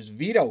store. There's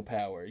veto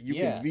power. You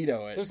can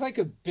veto it. There's like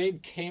a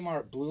big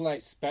Kmart blue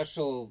light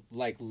special,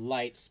 like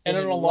light, and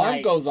an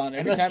alarm goes on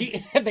every time.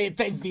 They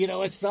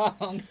veto a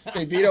song.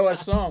 They veto a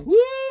song.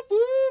 Whoop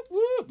whoop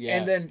whoop. Yeah.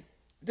 And then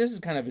this is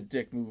kind of a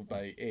dick move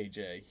by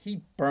AJ.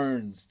 He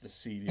burns the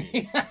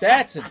CD.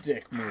 That's a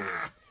dick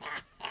move.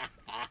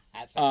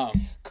 That's a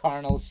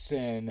carnal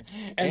sin.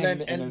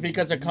 And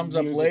because it comes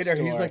up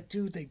later, he's like,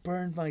 dude, they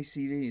burned my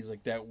CDs.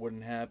 Like, that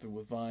wouldn't happen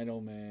with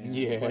vinyl, man.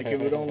 Yeah. Like, it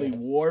would only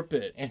warp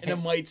it. And it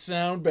might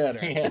sound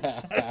better.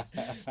 Yeah.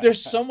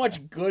 There's so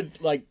much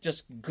good, like,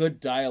 just good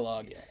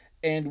dialogue. Yeah.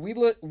 And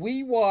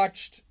we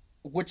watched,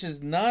 which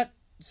is not...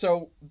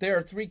 So, there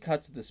are 3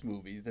 cuts of this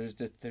movie. There's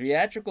the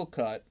theatrical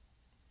cut.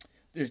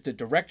 There's the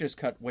director's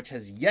cut, which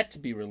has yet to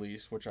be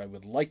released, which I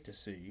would like to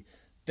see.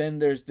 Then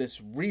there's this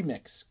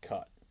remix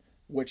cut,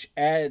 which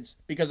adds,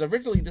 because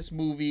originally this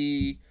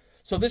movie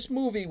was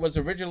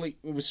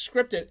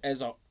scripted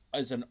as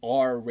an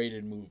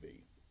R-rated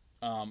movie,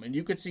 and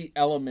you could see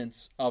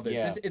elements of it.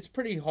 Yeah. It's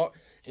pretty hard.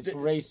 It's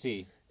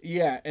racy.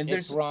 Yeah, and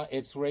it's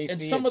racy.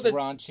 and It's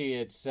raunchy.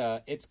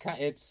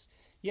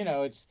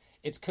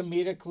 It's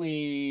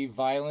comedically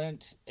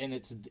violent in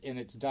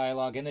its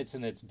dialogue and it's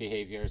in its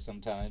behavior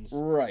sometimes.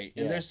 Right.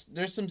 Yeah. And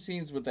there's some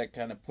scenes with that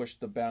kind of push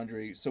the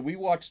boundary. So we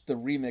watched the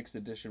remix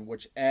edition,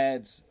 which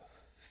adds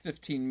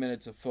 15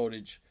 minutes of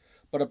footage.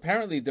 But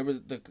apparently there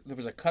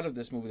was a cut of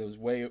this movie that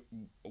was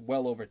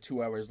well over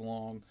 2 hours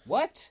long.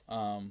 What?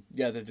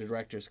 Yeah, the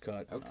director's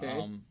cut.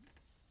 Okay.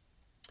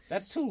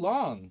 That's too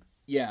long.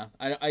 Yeah,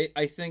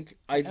 I think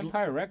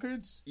Empire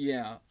Records?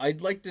 Yeah,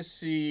 I'd like to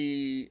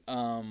see.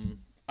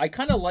 I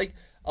kind of like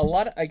a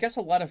lot. I guess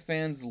a lot of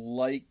fans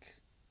like.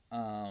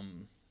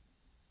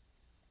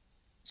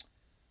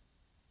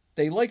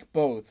 They like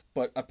both,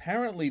 but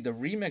apparently the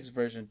remix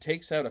version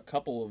takes out a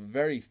couple of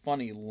very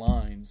funny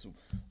lines.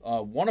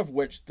 One of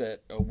which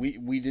that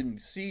we didn't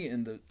see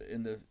in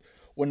the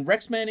when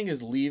Rex Manning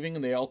is leaving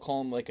and they all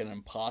call him like an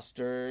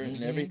imposter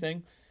and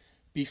everything.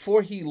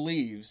 Before he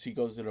leaves, he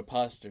goes, "An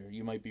imposter.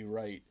 You might be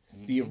right."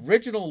 Mm-hmm. The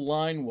original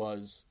line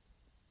was,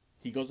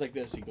 he goes like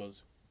this. He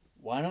goes,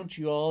 "Why don't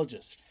you all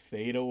just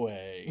fade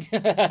away?"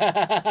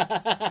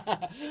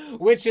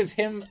 Which is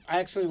him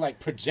actually like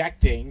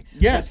projecting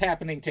what's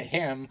happening to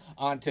him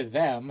onto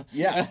them.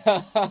 Yeah.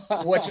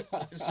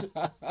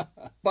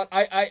 But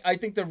I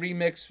think the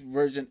remix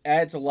version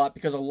adds a lot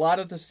because a lot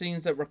of the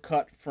scenes that were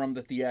cut from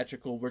the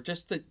theatrical were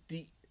just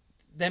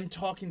them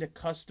talking to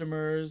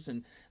customers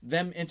and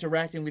them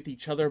interacting with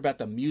each other about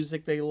the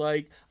music they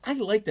like. I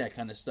like that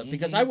kind of stuff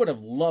because I would have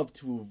loved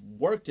to have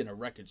worked in a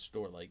record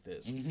store like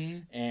this. Mm-hmm.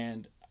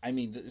 And I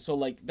mean, so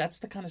like that's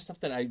the kind of stuff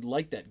that I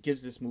like that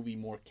gives this movie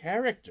more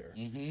character.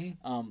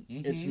 Mm-hmm.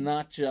 It's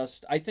not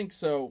just. I think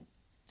so.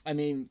 I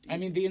mean,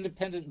 the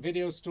independent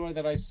video store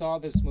that I saw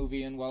this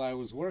movie in while I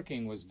was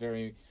working was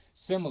very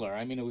similar.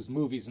 I mean, it was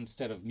movies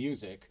instead of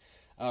music.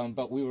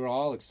 But we were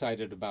all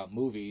excited about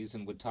movies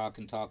and would talk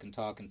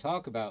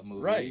about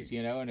movies, right.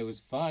 And it was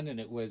fun and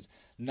it was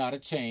not a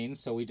chain,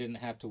 so we didn't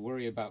have to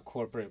worry about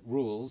corporate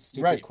rules,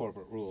 stupid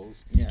corporate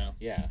rules. Yeah.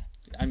 Yeah.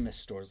 I miss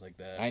stores like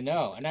that. I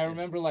know. And I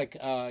remember,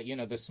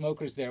 the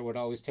smokers there would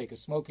always take a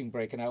smoking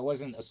break, and I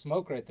wasn't a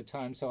smoker at the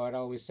time, so I'd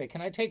always say, "Can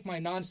I take my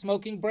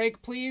non-smoking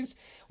break, please?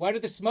 Why do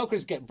the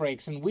smokers get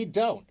breaks and we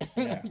don't?"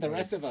 Yeah, the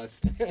rest of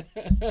us.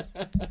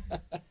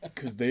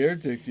 Because they're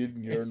addicted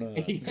and you're not.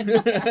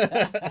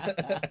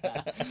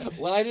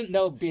 Well, I didn't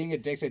know being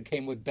addicted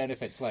came with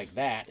benefits like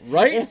that.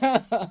 Right?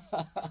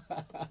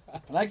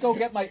 Can I go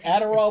get my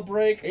Adderall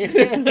break?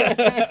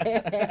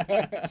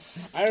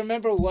 I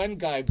remember one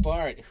guy,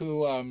 Bart,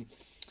 who, I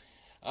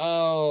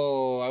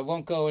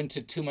won't go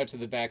into too much of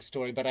the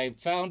backstory, but I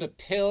found a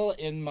pill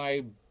in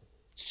my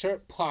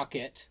shirt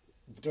pocket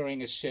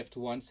during a shift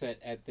once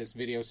at this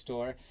video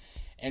store,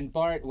 and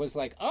Bart was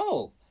like,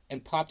 "Oh,"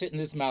 and popped it in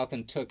his mouth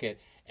and took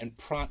it, and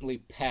promptly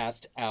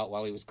passed out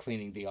while he was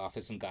cleaning the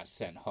office and got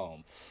sent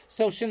home.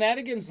 So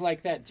shenanigans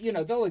like that,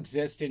 they'll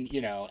exist in,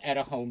 at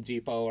a Home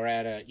Depot or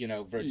at a,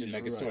 Virgin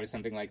Megastore or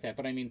something like that.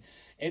 But I mean,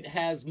 it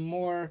has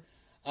more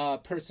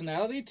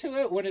personality to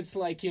it when it's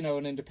like,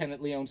 an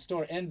independently owned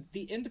store. And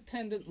the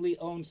independently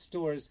owned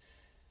stores,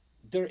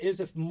 there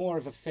is more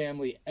of a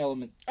family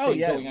element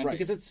going on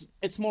because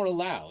it's more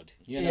allowed.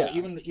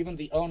 Even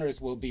the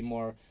owners will be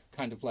more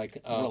kind of like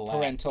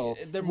parental,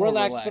 they're more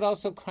relaxed, but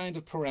also kind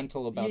of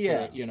parental about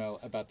their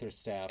about their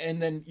staff.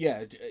 And then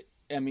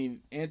I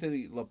mean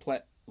Anthony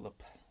LaPlante.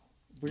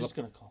 We're just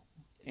gonna call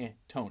him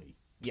Tony.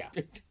 Yeah,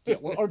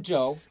 or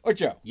Joe.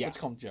 Yeah. Let's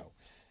call him Joe.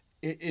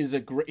 It is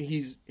a great.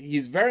 He's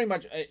very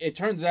much. It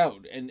turns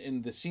out, and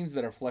in the scenes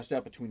that are fleshed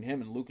out between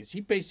him and Lucas, he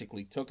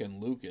basically took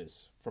in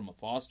Lucas from a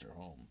foster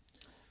home.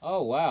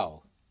 Oh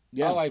wow.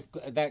 Yeah. Oh,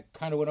 that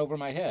kind of went over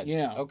my head.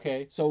 Yeah.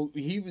 Okay. So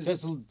he was.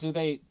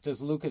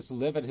 Does Lucas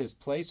live at his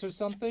place or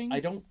something? I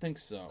don't think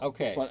so.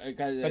 Okay. But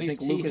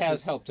he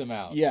has helped him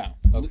out. Yeah.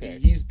 Okay.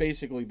 He's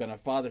basically been a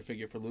father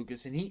figure for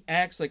Lucas, and he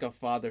acts like a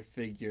father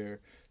figure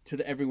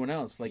to everyone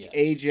else. Like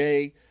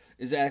AJ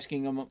is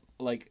asking him,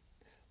 like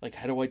like,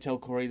 how do I tell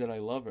Corey that I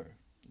love her?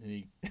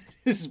 And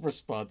his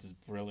response is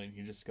brilliant.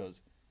 He just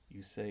goes,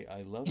 "You say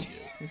I love you."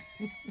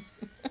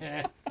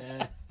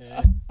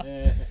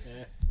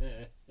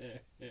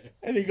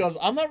 And he goes,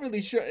 "I'm not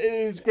really sure."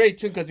 It's great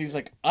too because he's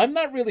like, "I'm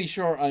not really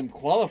sure I'm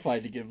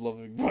qualified to give love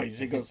advice."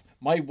 He goes,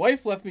 "My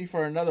wife left me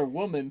for another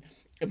woman,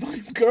 and my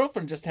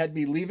girlfriend just had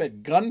me leave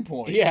at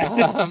gunpoint."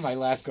 Yeah, my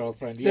last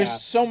girlfriend. Yeah.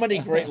 There's so many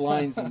great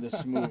lines in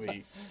this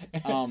movie.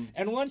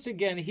 And once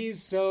again,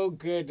 he's so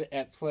good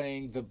at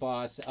playing the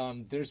boss.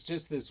 There's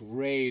just this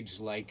rage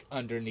like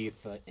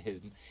underneath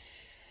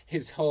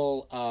his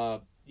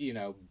whole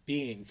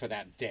being for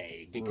that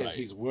day because Right.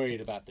 he's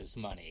worried about this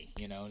money.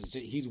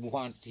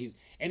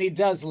 And he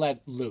does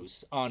let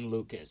loose on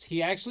Lucas.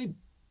 He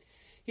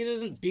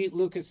doesn't beat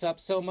Lucas up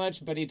so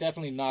much, but he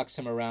definitely knocks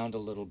him around a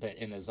little bit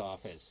in his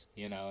office,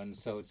 and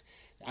so it's,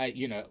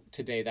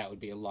 today that would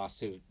be a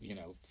lawsuit,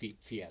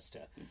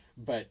 fiesta.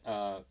 But,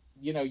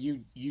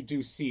 you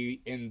do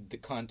see in the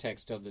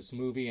context of this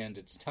movie and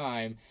its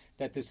time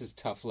that this is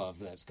tough love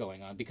that's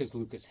going on because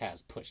Lucas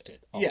has pushed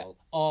it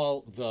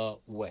all the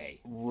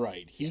way.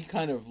 Right. He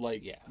kind of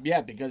like,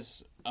 Yeah.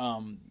 because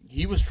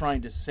he was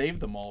trying to save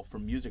them all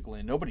from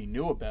Musicland. Nobody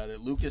knew about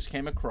it. Lucas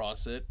came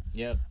across it.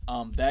 Yep.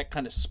 That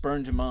kind of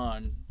spurned him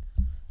on.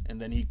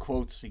 And then he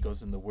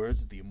goes, "In the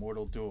words of the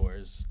immortal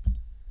Doors,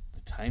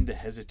 the time to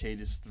hesitate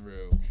is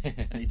through."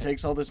 And he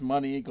takes all this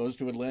money, goes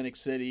to Atlantic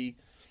City.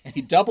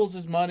 He doubles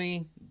his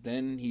money.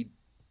 Then he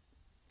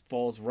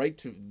falls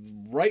right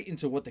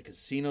into what the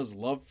casinos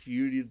love for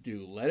you to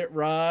do. Let it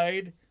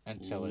ride.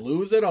 Until it's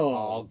lose it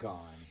all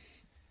gone.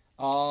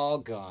 All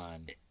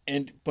gone.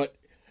 But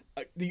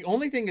the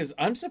only thing is,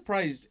 I'm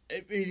surprised.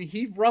 I mean,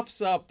 he roughs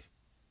up.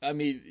 I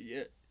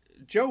mean,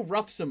 Joe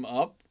roughs him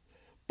up,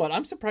 but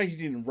I'm surprised he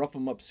didn't rough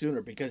him up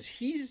sooner because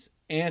his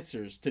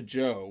answers to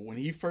Joe when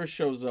he first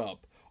shows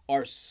up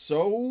are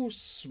so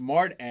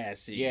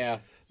smart-assy.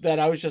 Yeah. That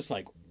I was just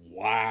like,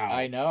 wow.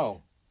 I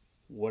know.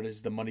 What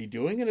is the money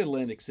doing in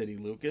Atlantic City,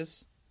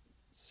 Lucas?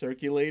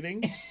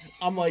 Circulating?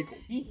 I'm like,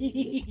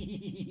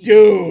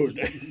 dude,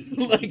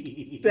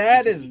 like,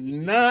 that is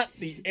not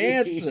the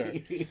answer.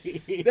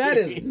 That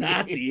is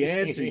not the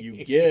answer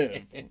you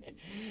give.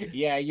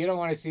 Yeah, you don't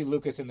want to see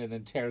Lucas in an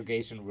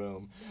interrogation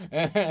room.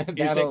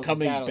 Is it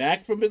coming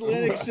back from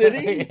Atlantic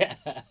City? Yeah.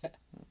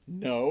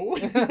 No.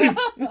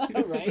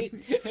 Right?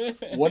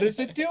 What is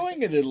it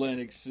doing in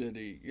Atlantic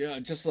City? Yeah,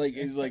 just like,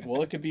 he's like,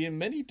 well, it could be in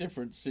many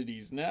different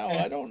cities now.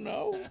 I don't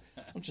know.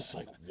 I'm just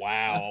like,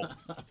 wow.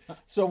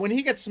 So when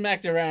he gets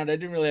smacked around, I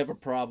didn't really have a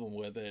problem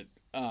with it.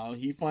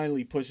 He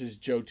finally pushes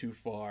Joe too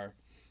far.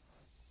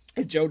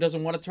 And Joe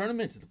doesn't want to turn him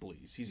into the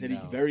police. He said he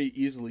very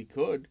easily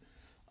could.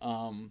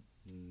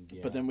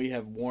 But then we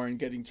have Warren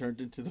getting turned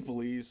into the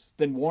police.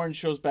 Then Warren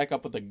shows back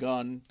up with a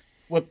gun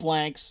with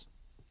blanks.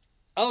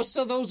 Oh,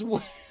 so those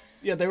were...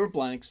 Yeah, they were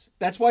blanks.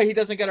 That's why he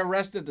doesn't get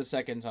arrested the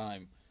second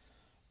time.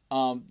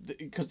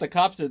 Because the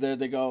cops are there.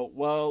 They go,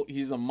 well,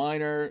 he's a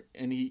minor,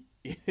 and he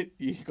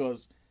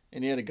goes,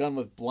 and he had a gun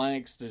with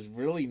blanks. There's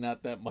really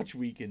not that much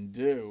we can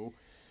do.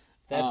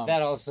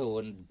 That also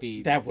wouldn't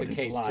be that the wouldn't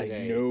case fly.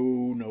 today.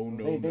 No.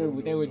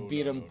 They would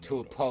beat him to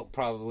a pulp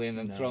probably, and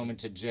then throw him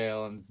into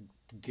jail and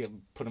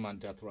put him on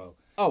death row.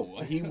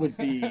 Oh, he would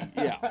be,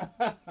 yeah.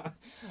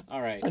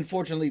 All right.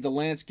 Unfortunately, the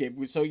landscape.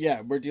 So yeah,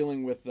 we're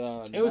dealing with.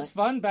 It was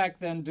fun back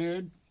then,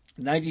 dude.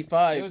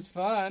 95. It was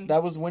fun.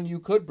 That was when you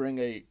could bring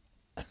a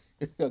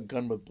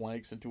gun with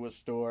blanks into a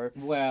store.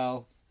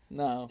 Well,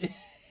 no.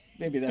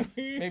 Maybe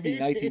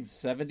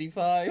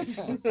 1975.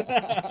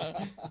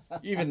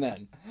 Even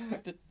then.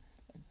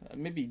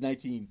 Maybe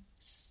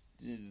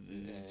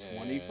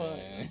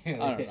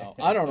 1925.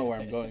 I don't know where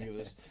I'm going with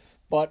this.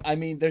 But I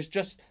mean, there's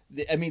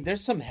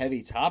some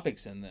heavy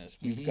topics in this.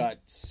 We've got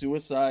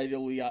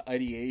suicidal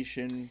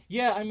ideation.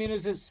 Yeah, I mean,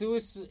 was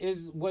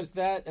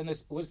that a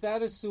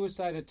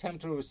suicide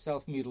attempt or a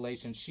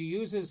self-mutilation? She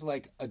uses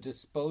like a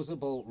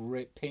disposable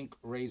pink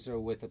razor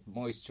with a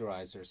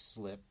moisturizer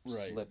slip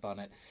on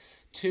it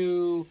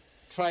to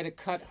try to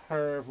cut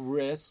her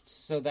wrists.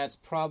 So that's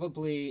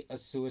probably a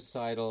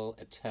suicidal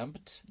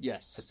attempt.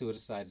 Yes, a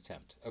suicide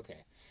attempt.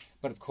 Okay,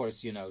 but of course,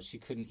 she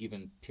couldn't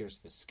even pierce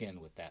the skin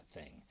with that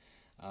thing.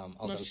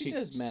 Although she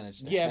does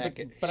manage to hack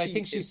it. But I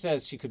think she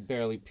says she could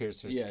barely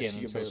pierce her skin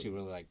until she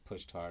really like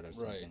pushed hard or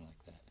something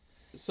like that.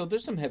 So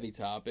there's some heavy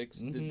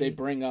topics. They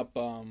bring up.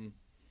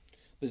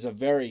 There's a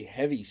very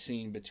heavy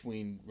scene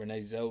between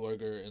Renee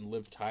Zellweger and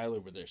Liv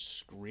Tyler where they're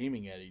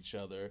screaming at each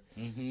other.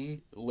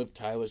 Liv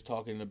Tyler's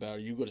talking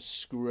about, you got to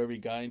screw every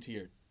guy until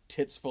your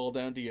tits fall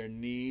down to your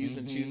knees,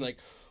 and she's like,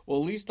 well,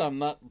 at least I'm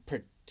not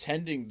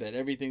pretending that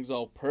everything's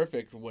all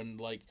perfect when,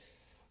 like,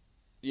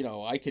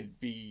 I could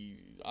be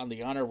on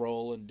the honor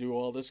roll and do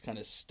all this kind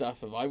of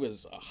stuff if I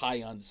was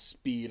high on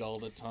speed all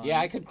the time. Yeah,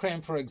 I could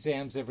cram for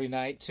exams every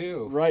night,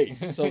 too. Right.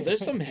 So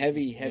there's some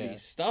heavy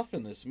stuff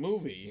in this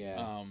movie.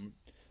 Yeah.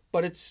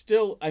 But it's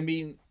still, I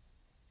mean,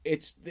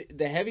 it's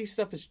the heavy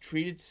stuff is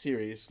treated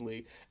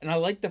seriously. And I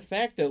like the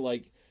fact that,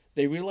 like,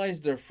 they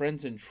realize their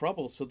friend's in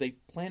trouble, so they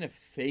plan a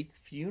fake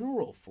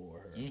funeral for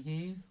her,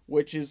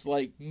 which is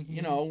like,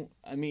 you know,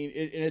 I mean,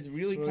 it's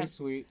really kind of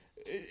sweet.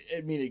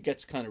 I mean, it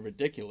gets kind of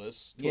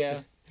ridiculous.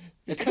 Yeah,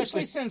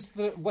 especially since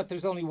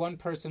there's only one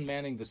person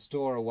manning the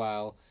store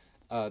while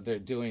they're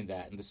doing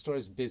that, and the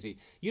store's busy.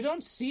 You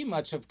don't see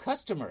much of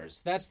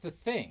customers. That's the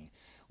thing.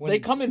 They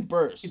come in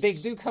bursts. They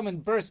do come in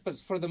bursts, but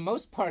for the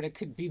most part, it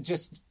could be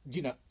just,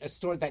 you know, a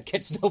store that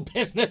gets no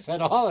business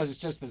at all.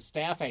 It's just the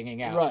staff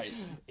hanging out. Right.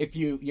 If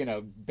you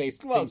know, base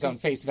things on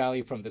face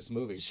value from this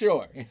movie.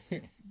 Sure.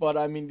 But,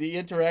 I mean, the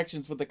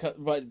interactions with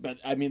but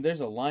I mean,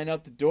 there's a line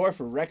out the door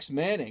for Rex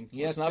Manning.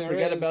 Yes, Let's not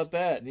forget about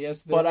that.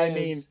 Yes, there But, is. I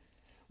mean,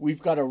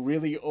 we've got a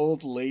really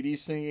old lady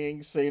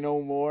singing Say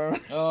No More.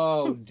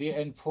 Oh, dear,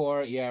 and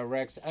poor,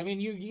 Rex. I mean,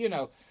 you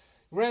know,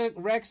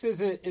 Rex is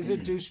a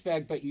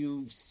douchebag, but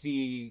you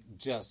see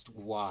just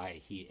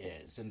why he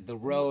is, and the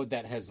road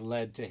that has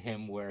led to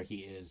him where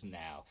he is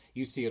now.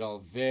 You see it all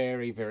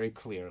very, very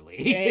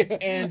clearly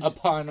and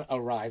upon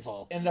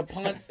arrival. And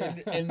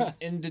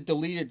in the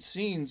deleted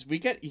scenes,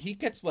 he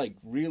gets like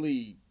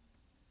really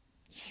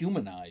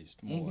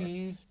humanized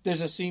more.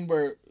 There's a scene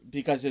where,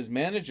 because his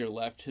manager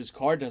left, his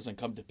car doesn't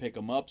come to pick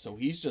him up, so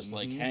he's just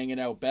like hanging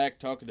out back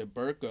talking to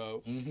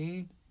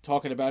Burko,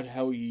 talking about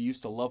how he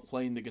used to love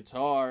playing the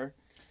guitar.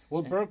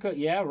 Well, Burko,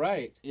 yeah,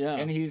 right. Yeah.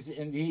 And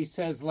he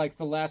says, like,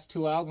 the last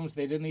 2 albums,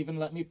 they didn't even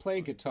let me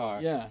play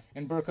guitar. Yeah.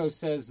 And Burko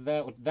says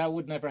that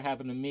would never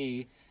happen to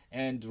me.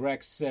 And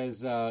Rex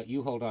says,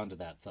 you hold on to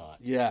that thought.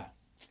 Yeah.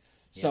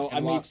 So,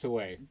 and walks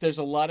away. There's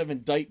a lot of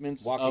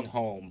indictments. Walking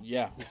home.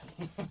 Yeah.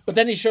 But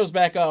then he shows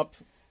back up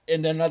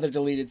in another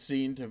deleted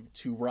scene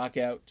to rock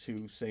out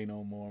to Say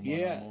No More,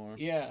 More.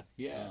 Yeah.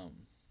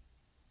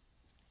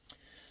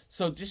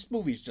 So this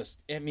movie's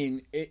just, I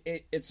mean,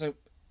 it's a...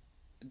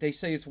 They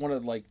say it's one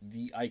of, like,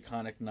 the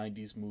iconic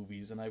 90s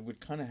movies, and I would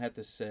kind of have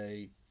to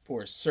say,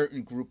 for a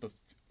certain group of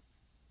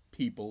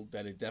people,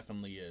 that it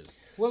definitely is.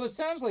 Well, it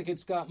sounds like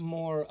it's got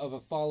more of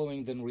a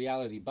following than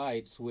Reality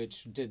Bites,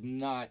 which did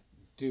not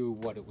do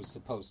what it was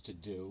supposed to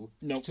do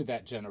to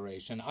that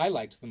generation. I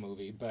liked the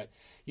movie, but,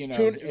 you know,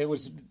 it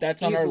was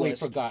that's on easily our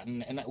list.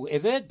 forgotten. And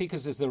is it?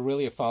 Because is there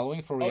really a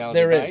following for Reality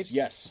there Bites? Is,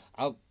 yes.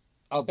 I'll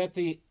bet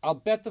the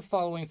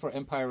following for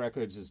Empire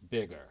Records is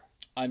bigger.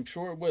 I'm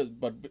sure it was,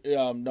 but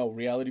no,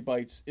 Reality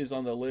Bites is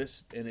on the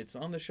list, and it's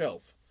on the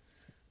shelf.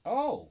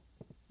 Oh.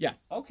 Yeah.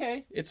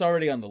 Okay. It's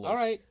already on the list. All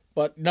right.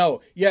 But no,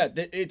 yeah,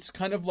 it's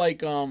kind of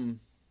like, you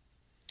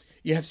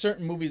have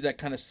certain movies that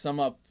kind of sum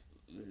up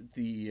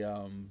the,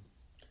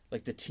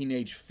 like the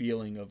teenage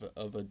feeling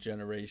of a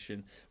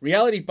generation.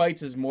 Reality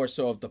Bites is more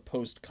so of the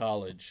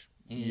post-college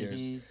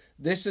years.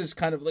 This is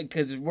kind of like,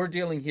 because we're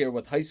dealing here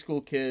with high school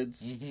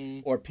kids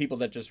or people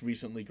that just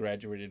recently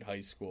graduated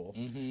high school,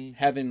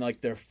 having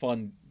like the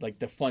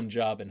fun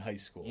job in high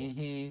school,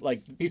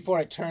 like before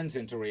it turns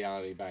into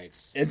Reality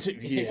Bites.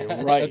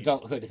 Right.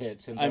 Adulthood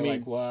hits, and they're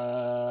like,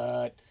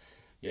 what?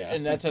 Yeah,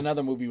 and that's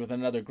another movie with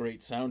another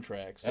great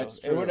soundtrack. So that's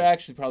true. It would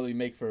actually probably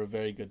make for a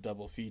very good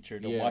double feature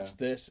to watch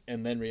this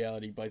and then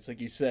Reality Bites,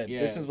 like you said.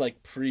 Yeah. This is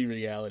like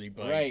pre-Reality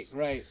Bites,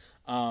 right.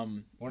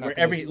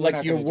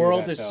 Where your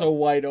world is so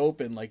wide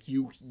open, like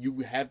you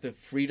have the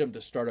freedom to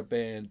start a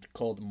band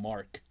called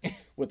Mark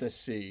with a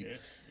C.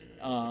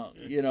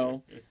 You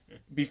know,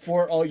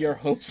 before all your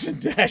hopes and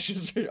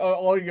dashes,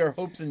 all your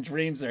hopes and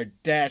dreams are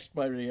dashed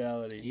by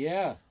reality.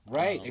 Yeah,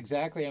 right,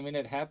 exactly. I mean,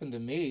 it happened to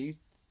me.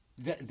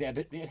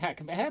 It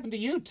happened to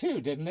you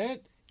too, didn't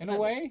it? In a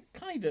way,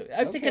 kind of.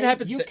 I think it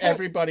happens to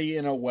everybody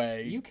in a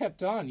way. You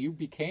kept on. You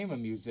became a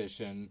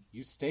musician.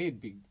 You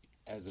stayed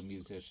as a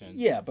musician.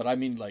 Yeah, but I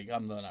mean, like,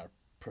 I'm not a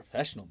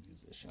professional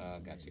musician.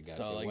 Gotcha.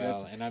 So, like,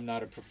 well, and I'm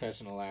not a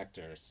professional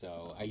actor,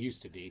 so I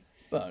used to be.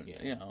 But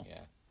you know,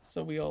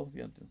 so we all,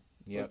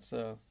 let's,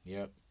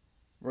 yep.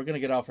 We're gonna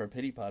get off our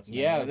pity pots now.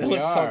 Yeah,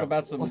 let's talk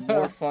about some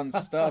more fun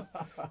stuff.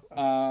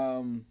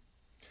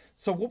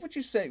 So, what would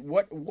you say?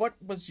 What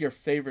was your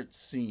favorite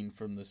scene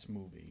from this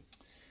movie?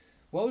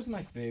 What was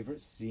my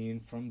favorite scene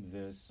from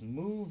this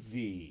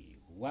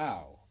movie?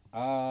 Wow.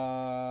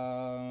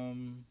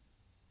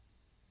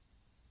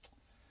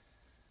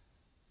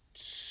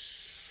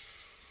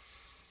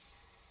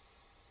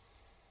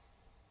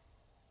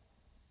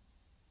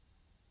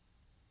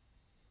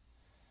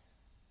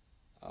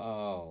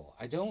 Oh,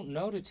 I don't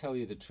know, to tell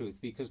you the truth,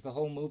 because the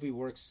whole movie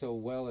works so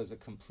well as a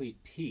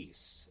complete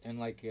piece, and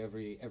like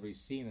every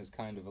scene is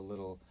kind of a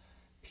little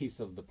piece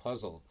of the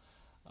puzzle.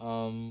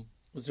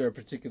 Was there a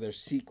particular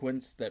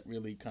sequence that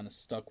really kind of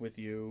stuck with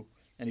you?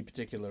 Any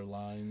particular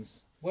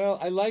lines? Well,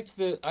 I liked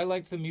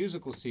the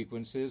musical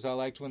sequences. I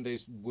liked when they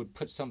would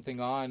put something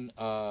on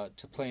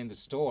to play in the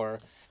store,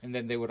 and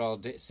then they would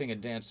all sing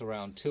and dance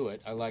around to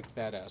it. I liked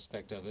that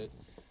aspect of it.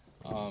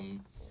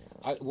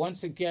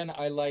 Once again,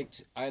 I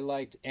liked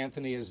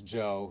Anthony as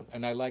Joe,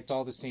 and I liked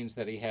all the scenes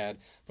that he had.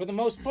 For the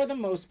most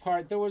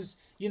part, there was,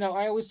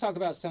 I always talk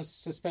about some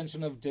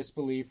suspension of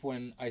disbelief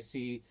when I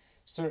see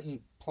certain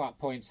plot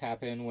points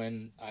happen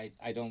when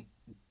I don't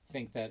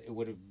think that it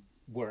would have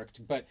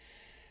worked. But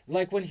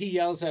Like when he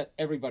yells at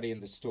everybody in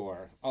the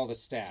store, all the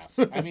staff.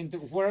 I mean,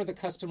 where are the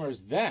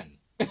customers then?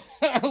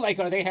 Like,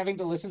 are they having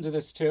to listen to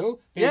this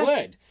too? They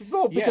would.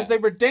 No, because they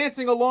were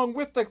dancing along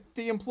with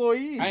the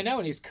employees. I know,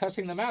 and he's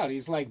cussing them out.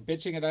 He's like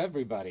bitching at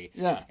everybody.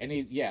 Yeah.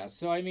 And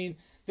so I mean,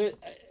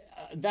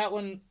 that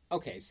one.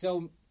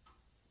 So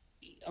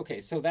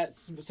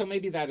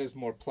maybe that is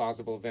more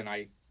plausible than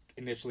I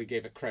initially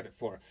gave it credit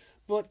for.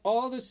 But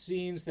all the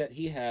scenes that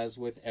he has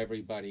with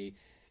everybody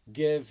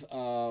give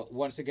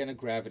once again a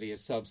gravity, a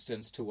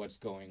substance to what's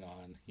going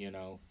on. You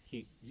know,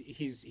 he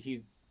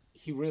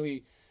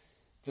really.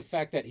 The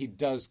fact that he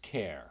does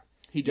care,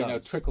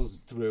 trickles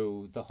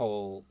through the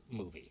whole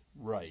movie,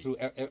 right? Through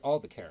all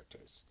the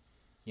characters,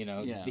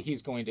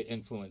 he's going to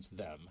influence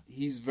them.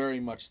 He's very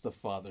much the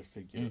father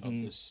figure of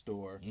this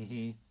store,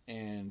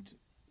 and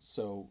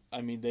so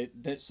I mean,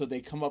 they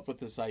come up with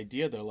this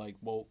idea. They're like,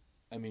 well,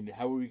 I mean,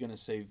 how are we going to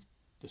save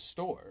the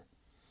store?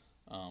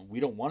 We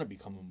don't want to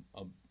become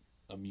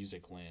a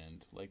music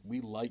land. Like,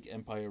 we like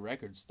Empire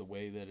Records the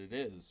way that it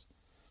is,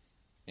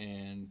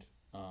 and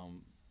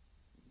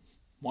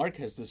Mark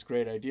has this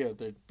great idea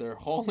that they're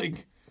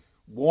hauling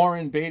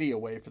Warren Beatty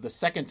away for the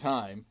second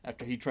time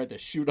after he tried to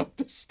shoot up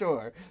the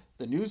store.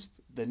 The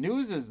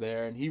news is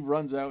there, and he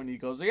runs out and he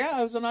goes, "Yeah,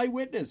 I was an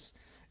eyewitness."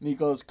 And he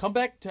goes, "Come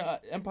back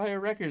to Empire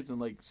Records and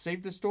like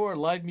save the store,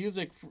 live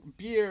music,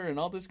 beer, and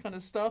all this kind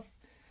of stuff."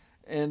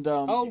 And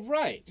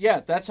right, yeah,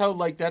 that's how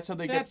they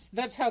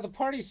that's how the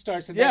party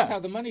starts, and that's how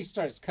the money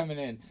starts coming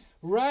in.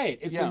 Right,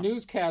 it's a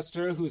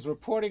newscaster who's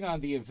reporting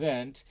on the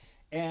event.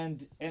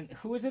 And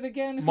who is it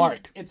again?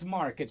 Mark. It's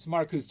Mark. It's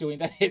Mark who's doing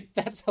that.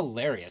 That's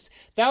hilarious.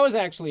 That was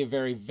actually a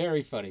very,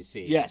 very funny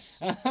scene. Yes.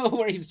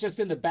 Where he's just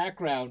in the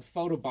background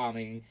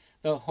photobombing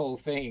the whole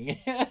thing.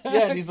 Yeah,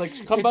 and he's like,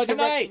 "Come by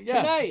tonight,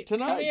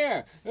 come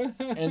here."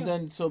 And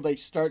then so they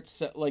start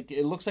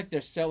it looks like they're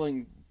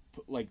selling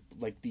like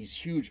these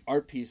huge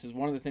art pieces.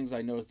 One of the things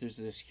I noticed, there's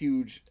this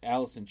huge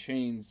Alice in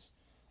Chains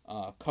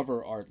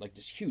cover art, like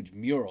this huge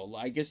mural.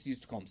 I guess they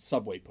used to call them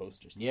subway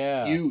posters.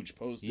 Yeah. Huge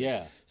posters.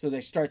 Yeah. So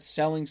they start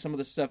selling some of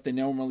the stuff they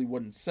normally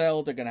wouldn't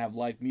sell. They're going to have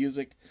live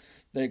music.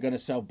 They're going to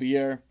sell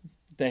beer.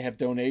 They have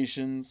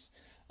donations.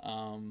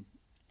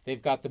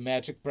 They've got the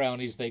magic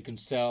brownies they can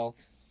sell.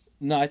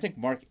 No, I think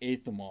Mark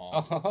ate them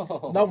all.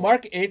 Oh. No,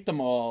 Mark ate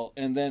them all,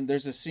 and then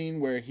there's a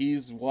scene where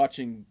he's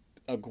watching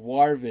a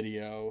Gwar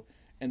video,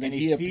 and then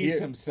he sees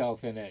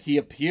himself in it. He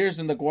appears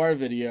in the Gwar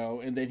video,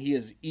 and then he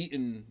is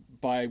eaten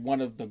by one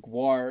of the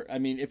Gwar. I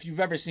mean, if you've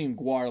ever seen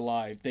Gwar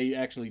live, they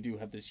actually do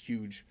have this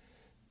huge,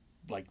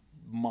 like,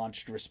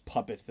 monstrous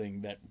puppet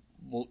thing that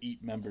will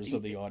eat members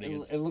of the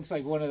audience. It looks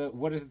like one of the,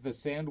 what is it, the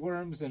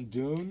sandworms in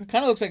Dune?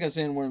 Kind of looks like a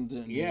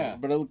sandworm. Yeah.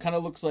 But it kind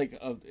of looks like...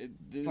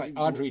 it's like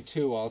Audrey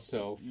 2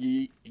 also.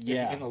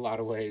 Yeah. In a lot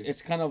of ways.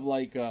 It's kind of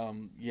like,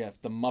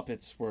 if the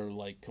Muppets were,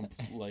 like,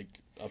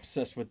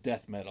 obsessed with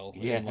death metal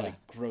and,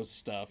 like, gross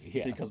stuff.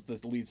 Yeah. Because the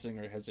lead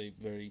singer has a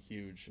very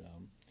huge...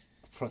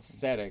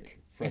 prosthetic.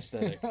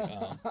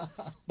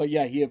 But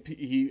yeah, he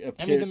appears...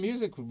 I mean, the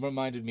music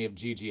reminded me of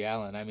G.G.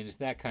 Allen. I mean, it's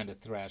that kind of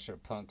thrasher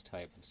punk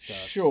type of stuff.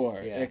 Sure,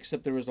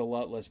 except there was a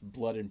lot less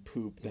blood and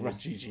poop than a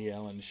G.G.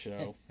 Allen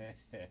show.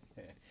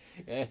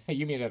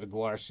 You mean at a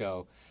Gwar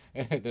show?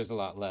 There's a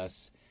lot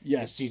less.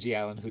 Yes. It's G.G.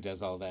 Allen who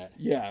does all that.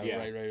 Yeah,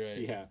 right.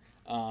 Yeah.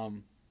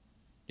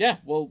 Yeah,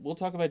 well, we'll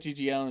talk about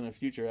G.G. Allen in a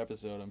future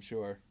episode, I'm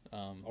sure.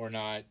 Or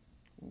not.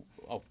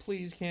 Oh,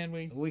 please, can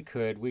we? We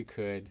could.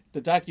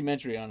 The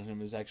documentary on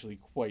him is actually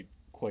quite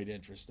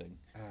interesting.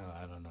 Oh,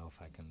 I don't know if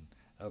I can.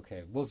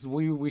 Okay,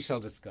 we shall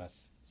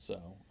discuss.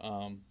 So,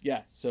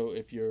 so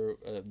if you're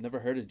never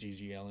heard of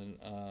G.G.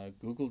 Allen,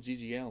 Google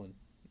G.G. Allen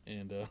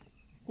and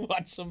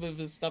watch some of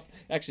his stuff.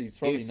 Actually, it's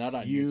probably not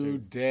on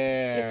YouTube.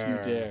 If you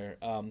dare.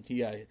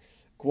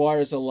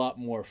 Gwar is a lot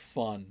more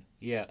fun.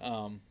 Yeah.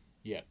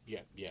 They're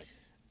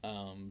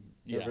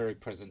very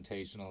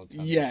presentational.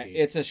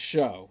 It's a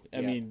show.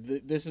 I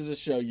mean, this is a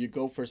show. You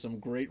go for some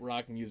great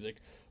rock music,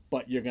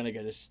 but you're going to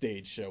get a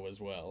stage show as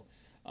well.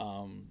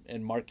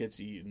 And Mark gets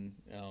eaten,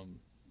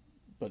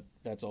 but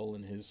that's all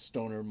in his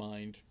stoner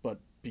mind. But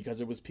because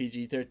it was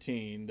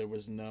PG-13, there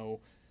was no...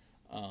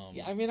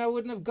 I mean, I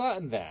wouldn't have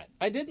gotten that.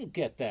 I didn't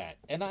get that.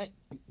 And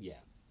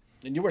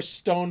And you were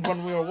stoned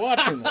when we were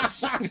watching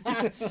this.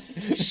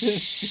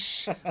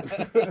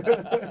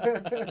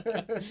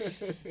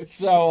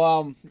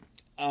 So,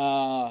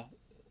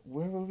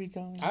 where were we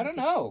going? I don't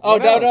know. Oh,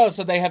 no.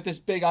 So they have this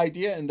big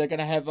idea, and they're going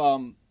to have,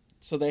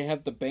 so they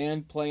have the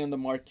band play on the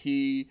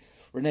marquee.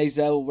 Renee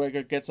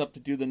Zellweger gets up to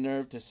do the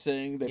nerve to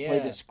sing. They play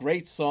this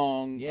great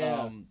song,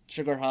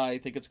 Sugar High, I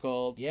think it's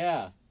called.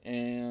 Yeah.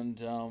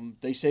 And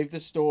they save the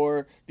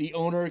store. The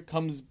owner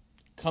comes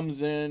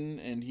in,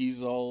 and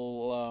he's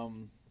all...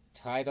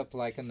 tied up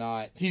like a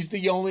knot. He's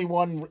the only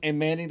one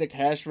manning the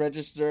cash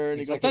register, and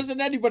he goes, "Doesn't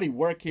anybody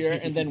work here?"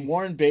 And then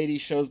Warren Beatty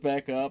shows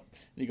back up,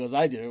 and he goes,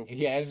 "I do."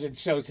 Yeah, and it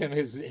shows him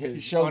his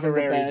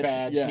honorary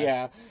badge.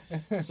 Yeah.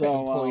 So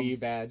employee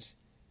badge.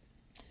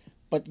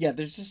 But yeah,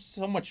 there's just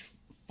so much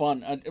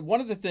fun.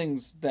 One of the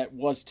things that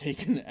was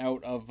taken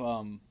out of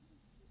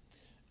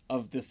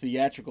of the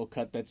theatrical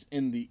cut that's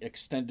in the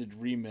extended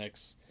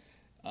remix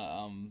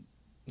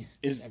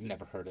is... I've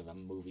never heard of a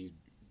movie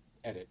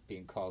edit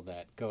being called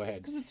that. Go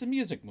ahead. Because it's a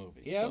music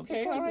movie. Yeah, so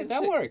okay, all right,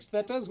 that works.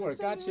 That does work.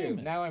 Got you.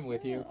 remix. Now I'm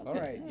with you. All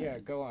right, yeah,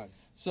 go on.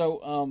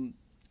 So,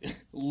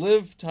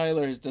 Liv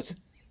Tyler has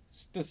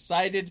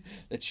decided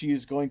that she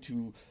is going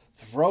to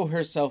throw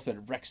herself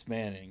at Rex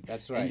Manning.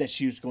 That's right. And that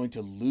she was going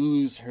to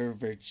lose her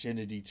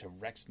virginity to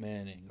Rex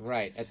Manning.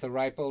 Right, at the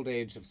ripe old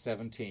age of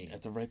 17.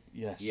 At the right,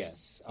 yes.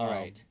 Yes, all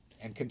right.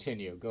 And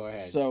continue. Go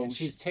ahead. So and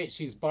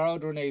she's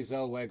borrowed Renee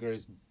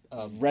Zellweger's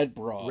red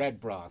bra. Red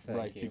bra, thank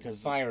right, you.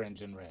 because fire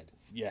engine red.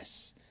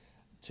 Yes,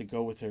 to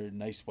go with her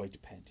nice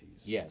white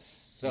panties. Yes,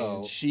 so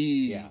and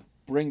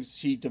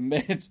she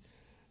demands.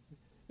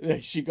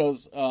 She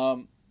goes,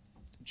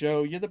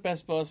 Joe, you're the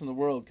best boss in the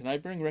world. Can I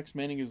bring Rex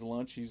Manning his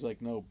lunch? He's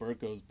like, no,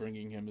 Burko's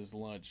bringing him his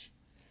lunch.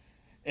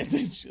 And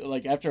then,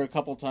 after a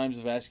couple times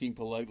of asking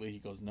politely, he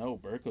goes, no,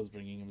 Burko's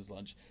bringing him his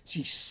lunch.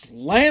 She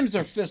slams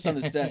her fist on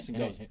his desk and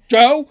goes,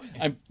 Joe,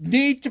 I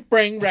need to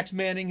bring Rex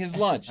Manning his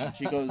lunch. And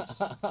she goes,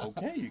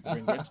 okay, you can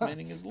bring Rex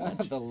Manning his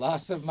lunch. The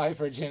loss of my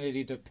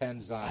virginity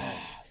depends on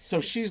it. So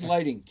she's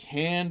lighting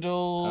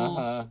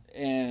candles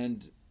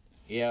and...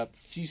 Yep.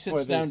 She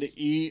sits down to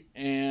eat,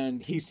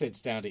 and... He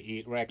sits down to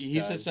eat, Rex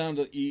He sits down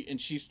to eat, and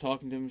she's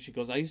talking to him. She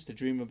goes, I used to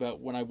dream about...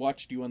 When I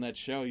watched you on that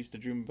show, I used to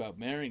dream about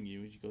marrying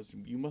you. And she goes,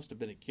 you must have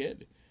been a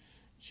kid.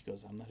 She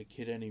goes, I'm not a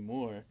kid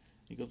anymore.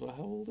 He goes, well,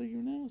 how old are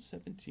you now?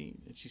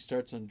 17. And she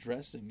starts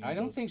undressing. I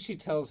don't think she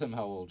tells him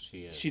how old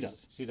she is. She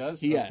does. She does?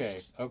 He okay.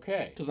 asks.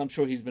 Okay. Because I'm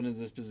sure he's been in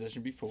this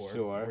position before.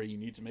 Sure. Where you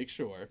need to make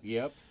sure.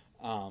 Yep.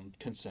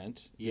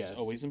 Consent is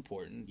always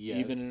important, yes.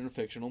 even in a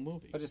fictional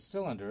movie. But it's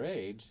still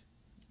underage.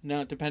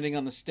 Now, depending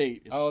on the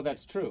state.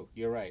 That's true.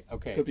 You're right.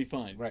 Okay. Could be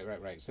fine.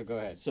 Right. So go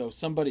ahead. So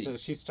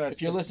she starts.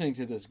 If you're listening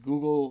to this,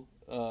 Google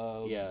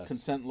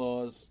consent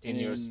laws in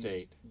your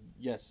state.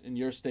 Yes, in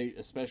your state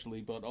especially,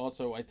 but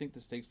also I think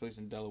this takes place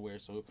in Delaware,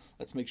 so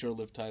let's make sure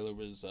Liv Tyler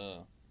is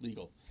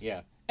legal.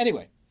 Yeah.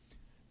 Anyway,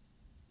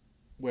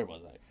 where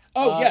was I?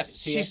 Oh, yes.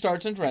 She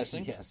starts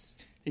undressing. Yes.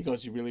 He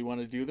goes, you really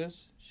want to do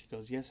this? She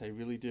goes, yes, I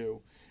really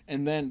do.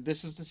 And then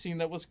this is the scene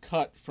that was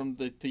cut from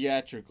the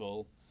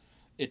theatrical.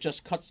 It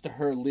just cuts to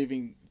her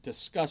leaving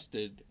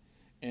disgusted,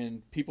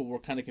 and people were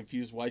kind of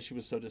confused why she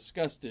was so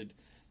disgusted.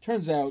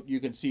 Turns out, you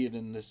can see it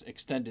in this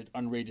extended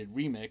unrated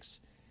remix.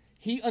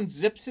 He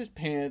unzips his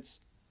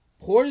pants,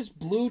 pours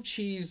blue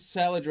cheese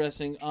salad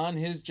dressing on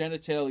his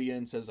genitalia,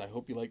 and says, I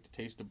hope you like the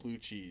taste of blue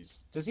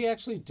cheese. Does he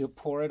actually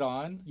pour it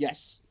on?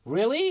 Yes.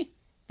 Really?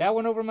 That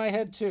went over my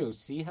head, too.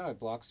 See how I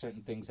block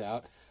certain things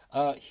out?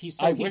 I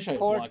wish I had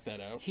blocked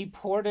that out. He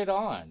poured it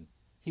on.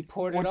 He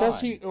poured it on. Or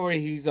does he? Or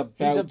he's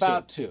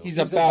about to. He's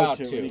about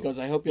to. And he goes,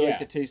 I hope you like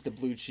the taste of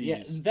blue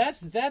cheese. Yeah,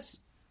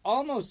 that's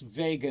almost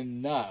vague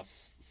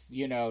enough,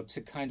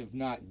 to kind of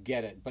not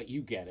get it, but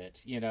you get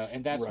it,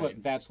 and that's right.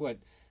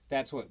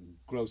 what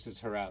grosses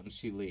her out, and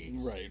she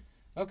leaves. Right.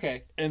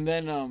 Okay. And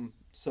then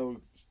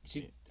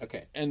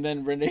And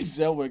then Renee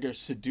Zellweger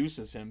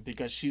seduces him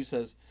because she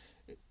says,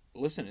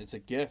 listen, it's a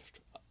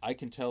gift. I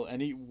can tell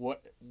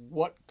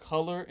what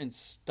color and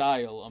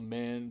style a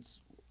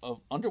man's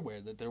of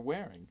underwear that they're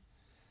wearing.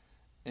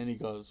 And he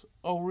goes,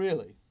 oh,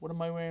 really? What am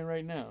I wearing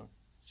right now?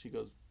 She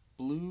goes,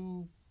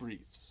 blue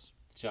briefs.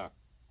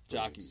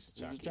 Jockeys.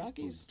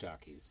 Jockeys.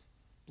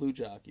 Blue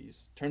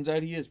jockeys. Turns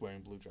out he is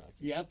wearing blue jockeys.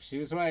 Yep, she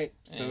was right.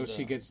 So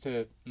she gets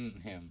to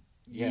him.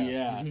 Yeah.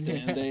 Yeah.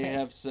 And they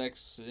have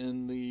sex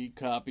in the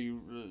copy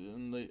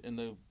in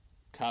the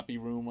copy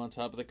room on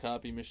top of the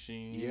copy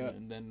machine. Yeah.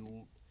 And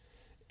then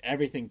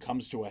everything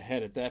comes to a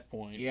head at that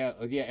point. Yeah,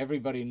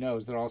 everybody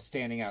knows. They're all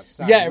standing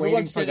outside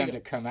waiting for them to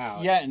come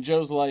out. Yeah, and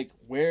Joe's like,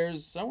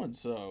 where's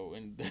so-and-so?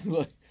 And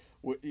then,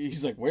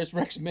 he's like, where's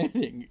Rex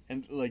Manning?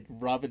 And,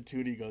 Robin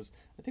Tooney goes,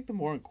 I think the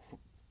more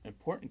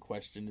important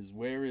question is,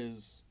 where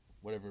is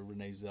whatever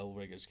Renee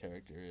Zellweger's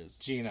character is?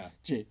 Gina.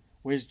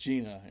 Where's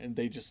Gina? And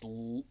they just...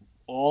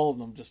 all of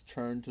them just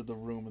turn to the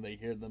room and they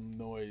hear the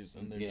noise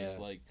and they're just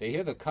like... They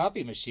hear the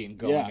copy machine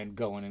going and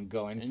going and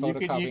going, and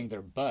photocopying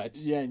their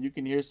butts. Yeah, and you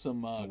can hear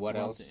some... what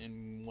else?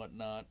 And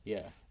whatnot.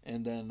 Yeah.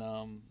 And then,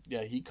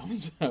 he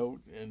comes out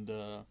and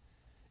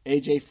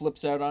AJ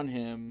flips out on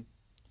him.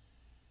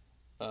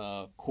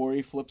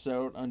 Corey flips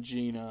out on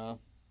Gina.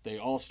 They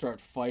all start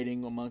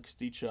fighting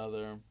amongst each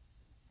other.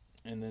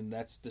 And then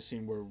that's the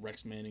scene where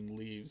Rex Manning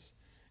leaves.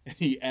 And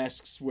he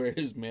asks where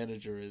his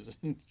manager is.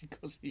 And he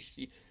goes,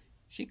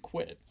 she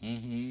quit.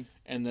 Mm-hmm.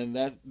 And then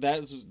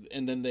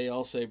and then they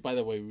all say, by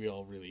the way, we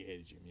all really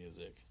hated your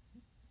music.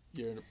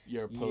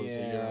 You're a poser.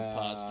 Yeah. You're an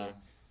imposter.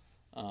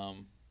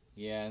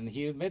 Yeah, and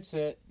he admits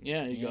it.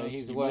 Yeah, he goes,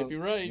 you might be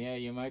right. Yeah,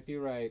 you might be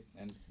right,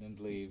 and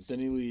leaves. Then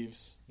he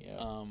leaves.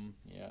 Yeah.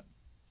 Yeah.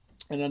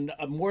 And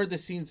more of the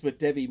scenes with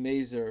Debbie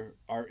Mazur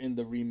are in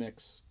the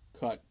remix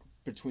cut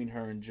between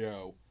her and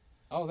Joe.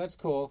 Oh, that's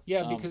cool.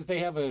 Yeah, because they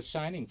have a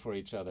shining for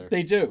each other.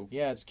 They do.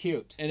 Yeah, it's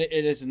cute. And it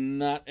is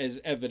not as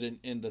evident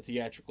in the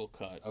theatrical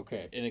cut.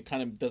 Okay. And it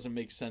kind of doesn't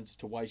make sense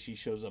to why she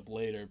shows up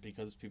later,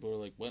 because people are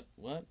like, what?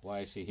 Why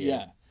is she here?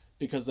 Yeah.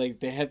 because they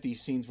have these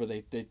scenes where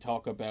they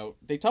talk about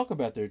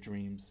their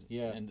dreams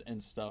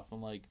and stuff, and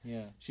like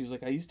she's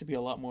like, I used to be a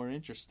lot more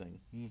interesting,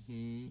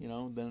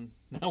 than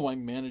now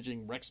I'm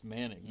managing Rex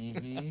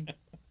Manning.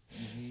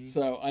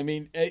 So I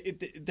mean,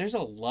 there's a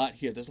lot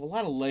here. There's a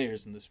lot of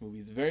layers in this movie.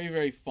 It's very,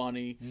 very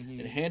funny.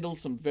 It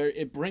handles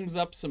it brings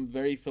up some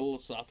very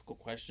philosophical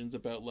questions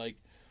about like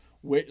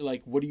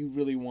what do you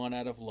really want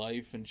out of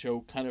life, and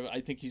Joe I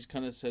think he's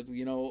kind of said,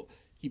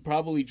 he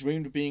probably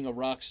dreamed of being a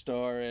rock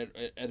star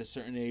at a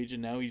certain age,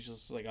 and now he's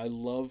just like, I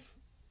love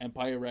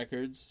Empire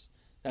Records.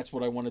 That's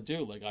what I want to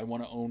do. Like, I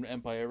want to own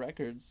Empire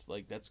Records.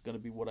 Like, that's going to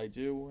be what I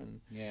do.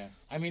 And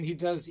I mean, he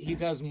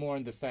does more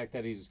in the fact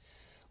that he's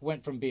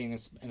went from being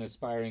an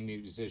aspiring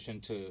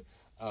musician to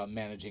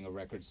managing a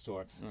record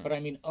store. But I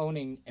mean,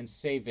 owning and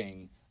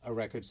saving a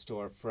record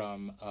store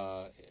from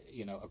a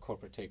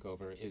corporate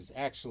takeover is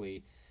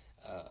actually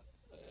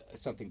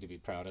something to be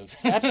proud of.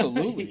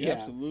 Absolutely,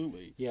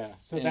 absolutely. Yeah.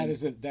 So that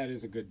is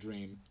a good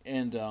dream.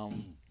 And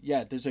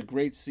there's a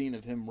great scene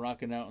of him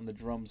rocking out on the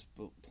drums,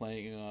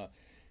 playing.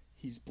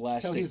 He's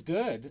blasting. So he's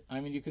good.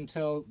 I mean, you can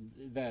tell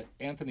that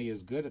Anthony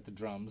is good at the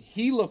drums.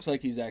 He looks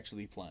like he's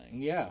actually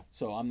playing. Yeah.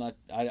 So I'm not.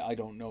 I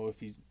don't know if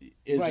he's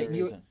or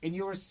isn't. And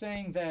you were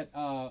saying that.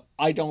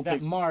 I don't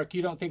think Mark.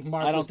 You don't think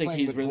Mark? I don't think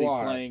he's really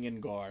Guar. playing in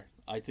Gar.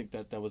 I think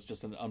that was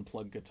just an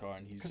unplugged guitar,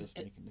 and he's just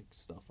making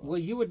stuff up. Well,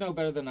 you would know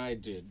better than I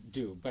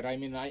do, but I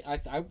mean, I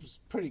was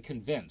pretty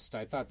convinced.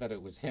 I thought that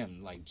it was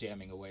him, like,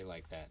 jamming away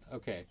like that.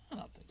 Okay. I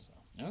don't think so.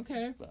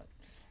 Okay.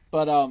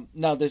 But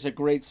no, there's a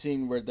great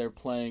scene where they're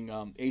playing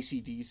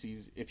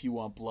AC/DC's If You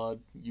Want Blood,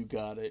 You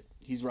Got It.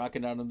 He's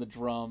rocking out on the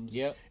drums.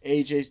 Yep.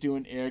 AJ's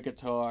doing air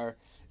guitar.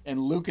 And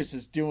Lucas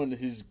is doing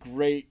his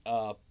great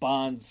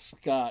Bon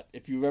Scott.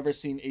 If you've ever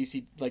seen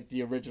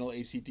the original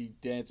ACD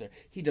Dancer,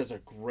 he does a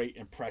great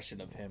impression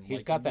of him.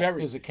 He's got that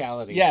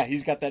physicality. Yeah,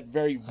 he's got that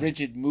very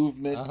rigid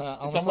movement.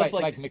 It's almost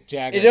like Mick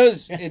Jagger. It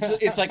is.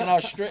 It's like an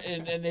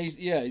Australian, and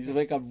he's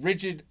like a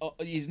rigid.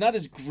 He's not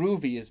as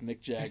groovy as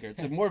Mick Jagger.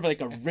 It's more of like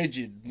a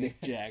rigid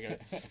Mick Jagger.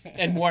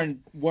 And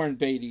Warren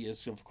Beatty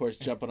is, of course,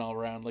 jumping all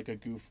around like a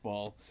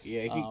goofball.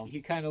 Yeah,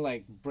 he kind of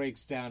like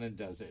breaks down and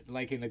does it,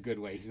 like in a good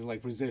way. He's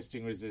like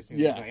resisting.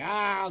 Yeah. He's like,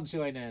 I'll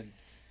join in.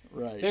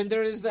 Right. Then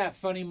there is that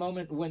funny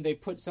moment when they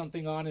put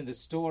something on in the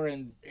store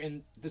and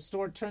the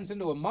store turns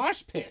into a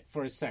mosh pit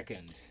for a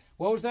second.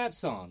 What was that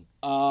song?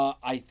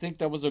 I think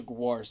that was a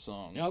Guar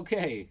song.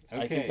 Okay.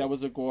 I think that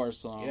was a Guar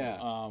song.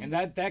 Yeah. And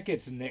that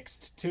gets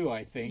nixed too,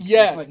 I think.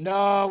 Yeah. It's like,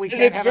 no, we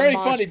can't have a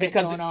mosh pit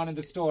going on in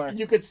the store.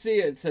 You could see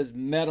it says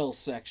metal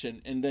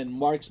section, and then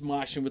Mark's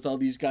moshing with all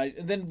these guys,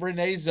 and then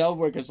Renee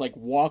Zellweger is like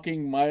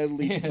walking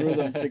mildly through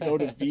them to go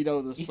to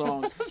veto the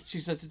song. She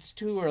says it's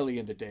too early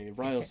in the day. It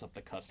riles up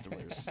the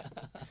customers.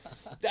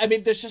 I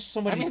mean, there's just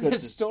so many good...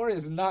 this store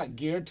is not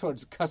geared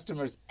towards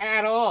customers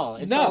at all.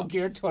 It's all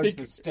geared towards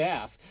the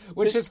staff,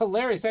 which is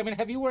hilarious. I mean,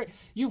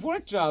 you've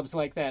worked jobs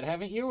like that,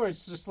 haven't you? Where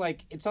it's just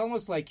like, it's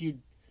almost like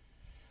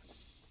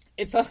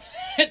it's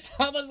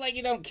almost like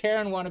you don't care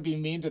and want to be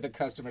mean to the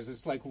customers.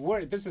 It's like,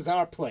 this is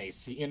our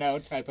place,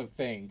 type of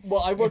thing.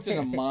 Well, I worked in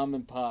a mom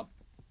and pop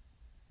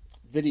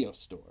video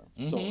store,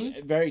 so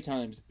at very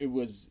times it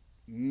was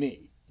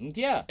me.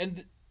 Yeah.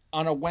 And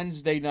on a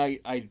Wednesday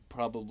night, I'd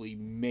probably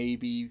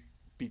maybe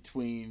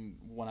between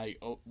when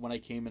I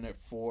came in at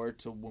 4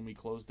 to when we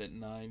closed at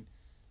 9,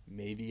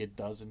 maybe a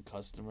dozen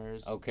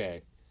customers.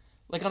 Okay.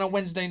 Like on a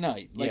Wednesday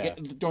night,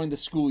 during the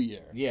school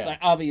year. Yeah. Like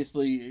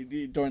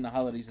obviously during the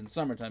holidays and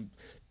summertime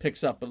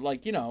picks up, but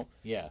like,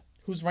 Yeah.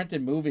 Who's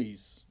renting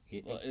movies?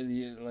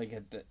 Like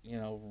at the,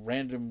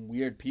 random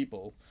weird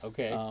people.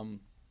 Okay.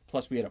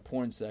 Plus we had a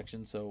porn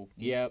section, so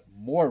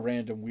more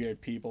random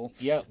weird people.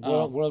 Yeah.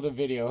 World of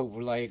Video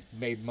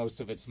made most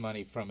of its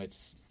money from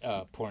its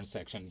porn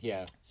section.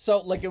 Yeah. So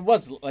like it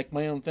was like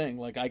my own thing.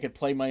 Like I could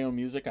play my own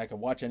music. I could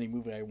watch any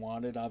movie I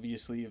wanted.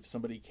 Obviously, if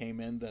somebody came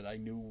in that I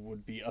knew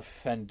would be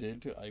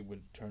offended, I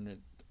would turn it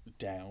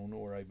down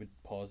or I would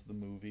pause the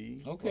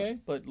movie. Okay.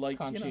 But like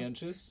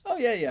conscientious. Oh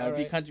yeah. All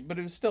I'd be but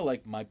it was still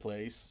like my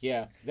place.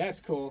 Yeah,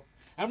 that's cool.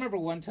 I remember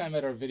one time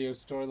at our video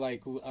store,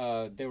 like,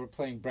 they were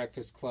playing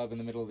Breakfast Club in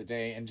the middle of the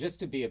day, and just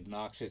to be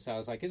obnoxious, I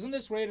was like, isn't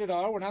this rated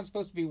R? We're not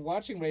supposed to be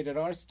watching rated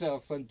R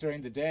stuff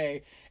during the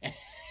day.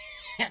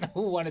 And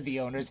one of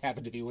the owners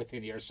happened to be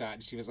within earshot,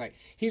 and she was like,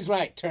 he's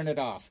right, turn it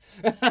off.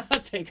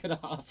 Take it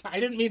off. I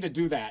didn't mean to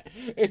do that.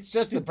 It's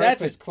just the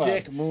Breakfast Club.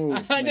 That's a dick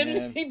move, I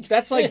didn't mean to.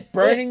 That's like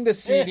burning the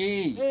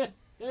CD.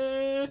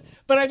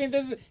 But I mean,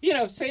 this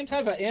same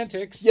type of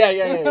antics.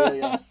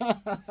 Yeah.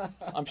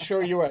 I'm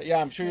sure your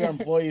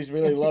employees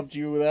really loved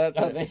you with that.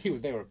 Oh,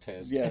 they were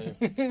pissed. Yeah,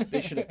 they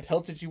should have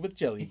pelted you with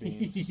jelly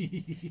beans.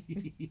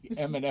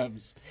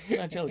 M&Ms,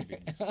 not jelly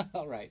beans.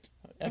 All right.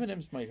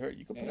 M&Ms might hurt.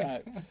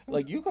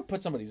 You could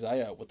put somebody's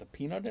eye out with a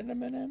peanut in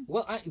M&M.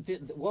 Well,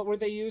 what were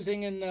they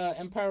using in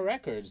Empire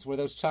Records? Were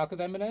those chocolate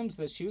M&Ms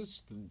that she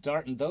was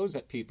darting those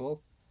at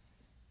people?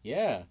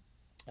 Yeah.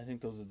 I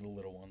think those are the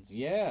little ones.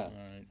 Yeah.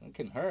 All right. It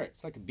can hurt.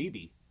 It's like a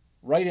BB.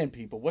 Write in,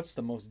 people. What's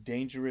the most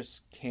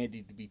dangerous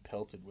candy to be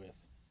pelted with?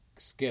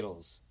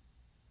 Skittles.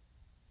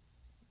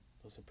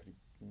 Those are pretty...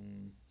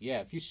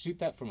 Yeah, if you shoot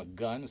that from a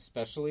gun,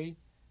 especially,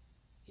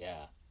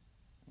 yeah.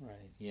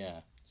 Right.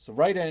 Yeah. So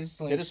write in,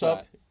 hit us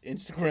up,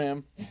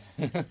 Instagram,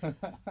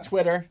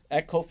 Twitter,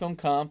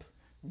 @CultFilmComp.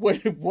 What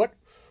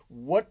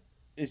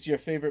is your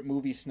favorite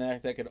movie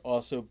snack that could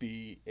also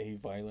be a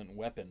violent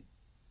weapon?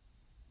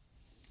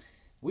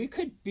 We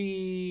could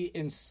be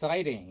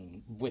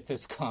inciting with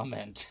this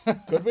comment.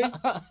 Could we?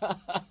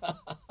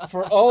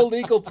 For all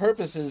legal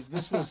purposes,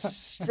 this was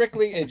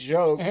strictly a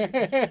joke.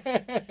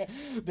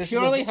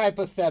 Purely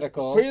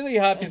hypothetical. Purely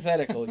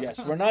hypothetical,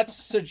 yes. We're not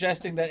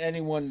suggesting that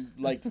anyone,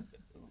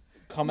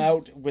 come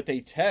out with a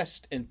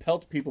test and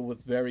pelt people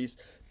with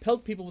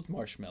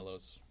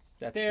marshmallows.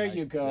 That's there nice.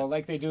 you go,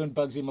 like they do in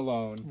Bugsy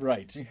Malone.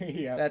 Right.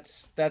 Yeah.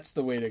 That's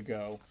the way to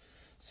go.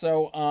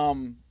 So,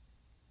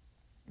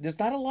 there's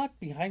not a lot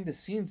behind the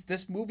scenes.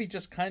 This movie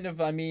just kind of,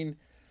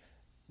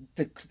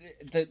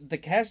 the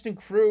cast and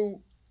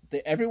crew,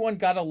 everyone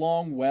got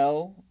along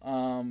well.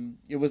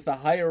 It was the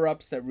higher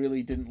ups that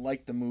really didn't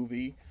like the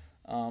movie.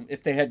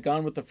 If they had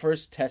gone with the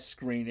first test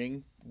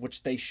screening,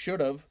 which they should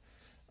have,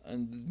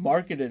 and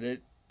marketed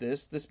it,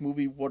 this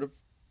movie would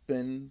have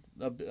been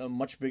a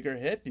much bigger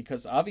hit,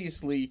 because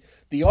obviously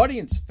the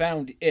audience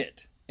found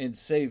it and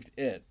saved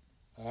it.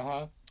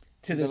 Uh-huh.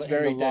 To this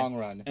very in the long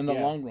run. In the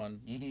long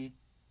run. Mm-hmm.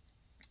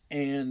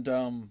 And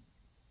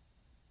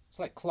it's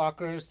like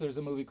Clockers. There's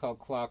a movie called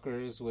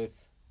Clockers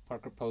with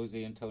Parker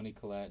Posey and Toni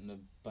Collette and a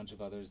bunch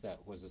of others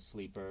that was a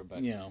sleeper,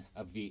 but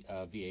a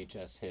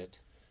VHS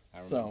hit.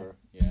 I remember.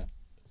 Yeah.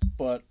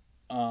 But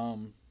I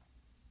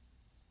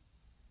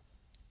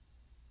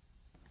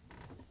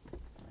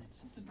had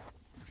something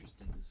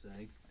interesting to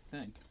say, I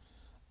think.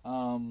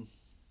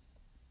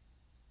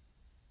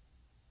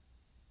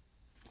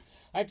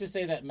 I have to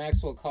say that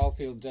Maxwell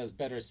Caulfield does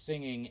better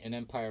singing in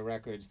Empire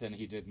Records than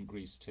he did in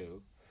Grease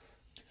 2.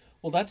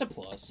 Well, that's a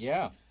plus.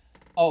 Yeah.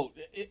 Oh,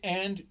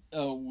 and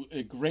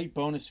a great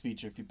bonus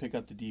feature if you pick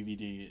up the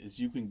DVD is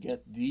you can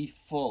get the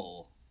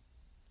full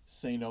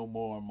Say No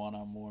More, Mon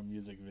Amour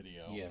music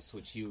video. Yes,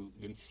 which you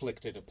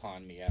inflicted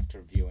upon me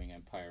after viewing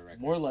Empire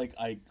Records. More like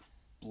I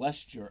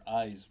blessed your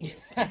eyes with.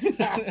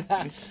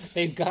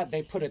 They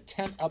put a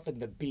tent up in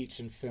the beach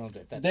and filmed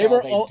it. That's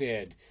all they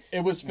did.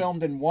 It was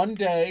filmed in one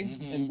day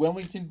in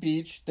Wilmington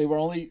Beach. They were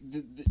only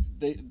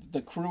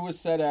the crew was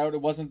set out.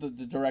 It wasn't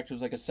the director. It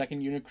was like a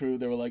second unit crew.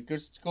 They were like,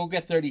 just go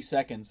get 30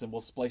 seconds and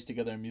we'll splice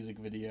together a music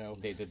video.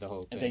 They did the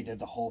whole thing. And they did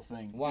the whole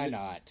thing. Why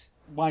not?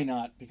 Why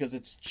not? Because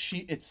it's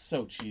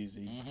so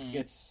cheesy.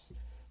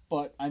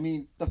 But I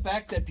mean, the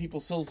fact that people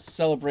still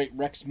celebrate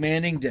Rex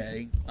Manning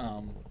Day.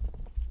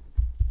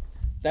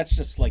 That's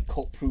just like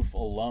cult proof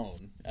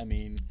alone. I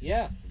mean...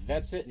 Yeah,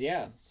 that's it,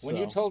 yeah. When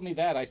you told me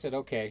that, I said,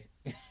 okay.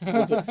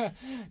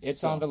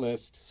 It's on the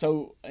list.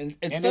 So, and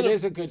it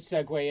is a good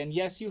segue. And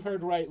yes, you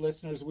heard right,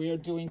 listeners. We are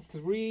doing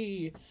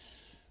 3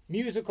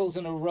 musicals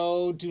in a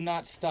row. Do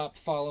not stop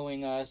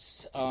following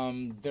us.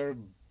 They're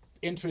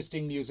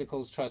interesting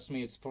musicals. Trust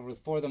me, it's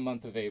for the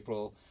month of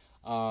April.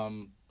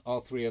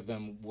 All 3 of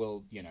them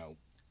will,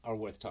 are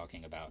worth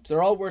talking about.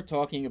 They're all worth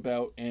talking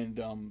about,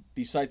 and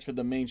besides for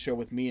the main show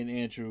with me and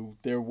Andrew,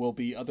 there will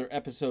be other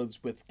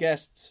episodes with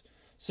guests.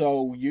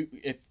 So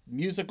if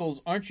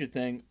musicals aren't your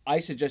thing, I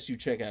suggest you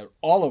check out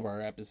all of our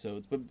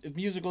episodes. But if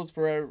musicals,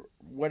 for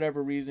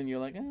whatever reason, you're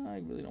like, I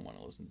really don't want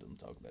to listen to them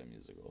talk about a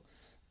musical,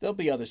 there'll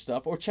be other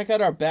stuff. Or check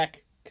out our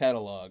back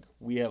catalog.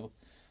 We have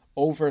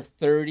over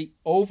 30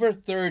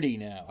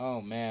 now. Oh,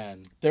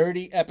 man.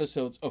 30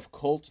 episodes of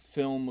cult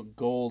film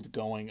gold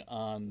going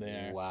on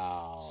there.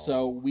 Wow.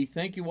 So we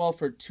thank you all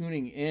for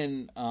tuning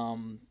in.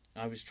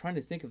 I was trying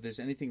to think if there's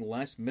anything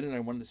last minute I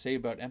wanted to say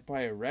about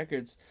Empire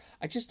Records.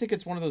 I just think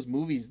it's one of those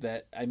movies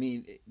that,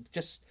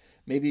 just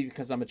maybe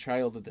because I'm a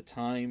child at the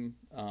time,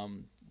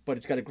 but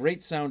it's got a great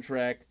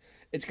soundtrack.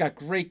 It's got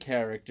great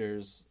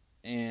characters,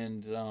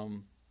 and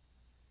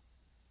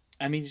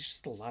it's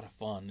just a lot of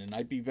fun, and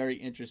I'd be very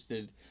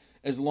interested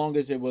as long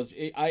as it was...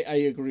 I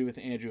agree with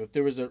Andrew. If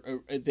there was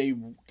they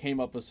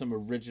came up with some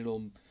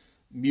original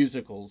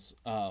musicals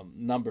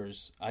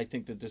numbers, I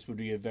think that this would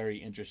be a very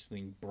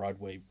interesting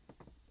Broadway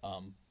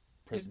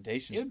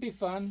presentation. It would be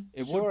fun.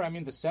 It sure,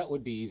 would. the set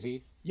would be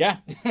easy. Yeah,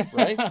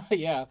 right?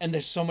 Yeah. And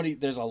there's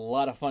a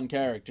lot of fun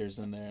characters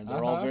in there, and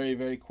they're all very,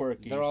 very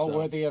quirky. They're all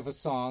worthy of a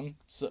song.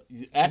 So,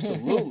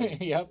 absolutely.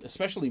 Yep.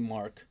 Especially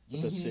Mark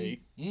with a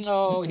C.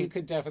 Oh, he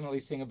could definitely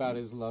sing about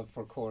his love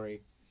for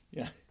Corey.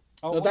 Yeah.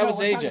 Oh, no, that was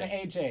we're AJ. talking to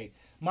AJ.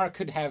 Mark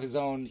could have his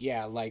own,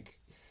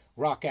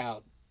 rock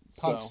out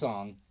punk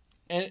song.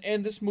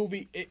 And this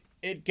movie,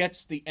 it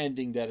gets the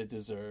ending that it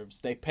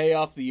deserves. They pay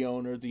off the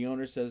owner. The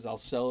owner says, "I'll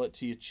sell it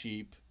to you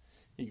cheap."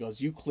 He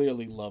goes, "You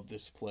clearly love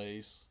this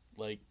place.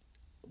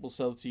 We'll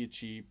sell it to you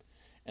cheap."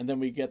 And then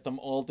we get them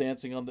all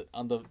dancing on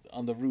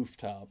the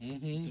rooftop.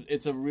 Mm-hmm.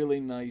 It's a really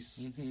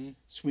nice,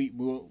 sweet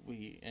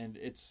movie, and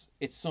it's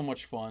so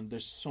much fun.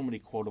 There's so many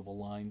quotable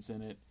lines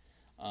in it.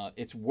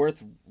 It's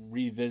worth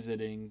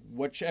revisiting,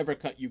 whichever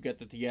cut you get,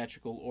 the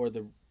theatrical or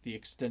the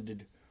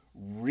extended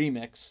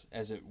remix,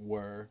 as it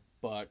were.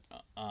 But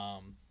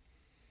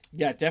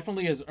it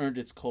definitely has earned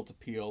its cult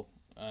appeal.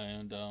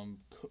 and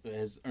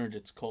has earned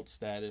its cult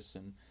status.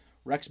 And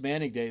Rex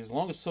Manning Day, as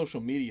long as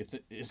social media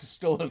is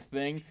still a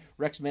thing,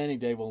 Rex Manning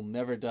Day will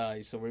never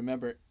die. So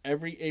remember,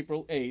 every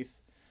April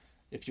 8th,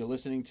 if you're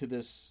listening to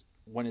this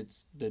when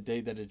it's the day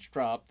that it's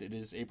dropped, it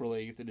is April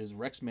 8th, it is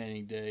Rex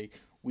Manning Day.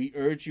 We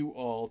urge you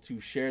all to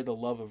share the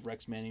love of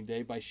Rex Manning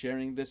Day by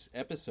sharing this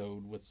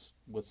episode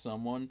with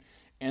someone.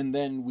 And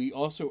then we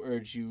also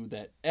urge you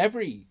that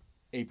every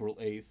April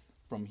 8th,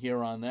 from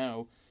here on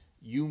now,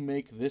 you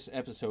make this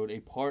episode a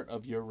part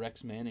of your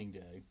Rex Manning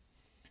Day.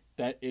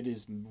 That it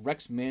is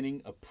Rex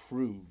Manning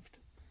approved.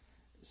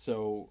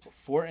 So,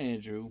 for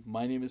Andrew,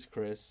 my name is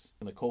Chris,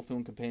 and the Cult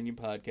Film Companion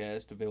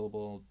Podcast,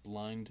 available at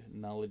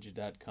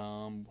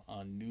blindknowledge.com,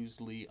 on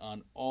Newsly,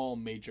 on all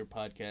major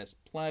podcast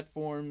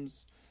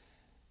platforms,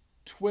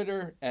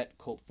 Twitter at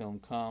Cult Film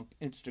Comp,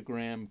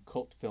 Instagram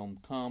Cult Film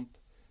Comp.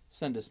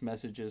 Send us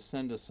messages,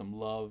 send us some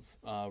love,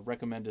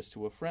 recommend us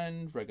to a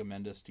friend,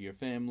 recommend us to your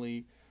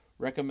family,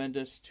 recommend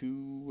us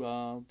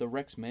to the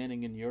Rex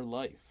Manning in your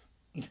life.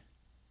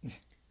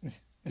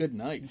 Good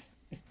night.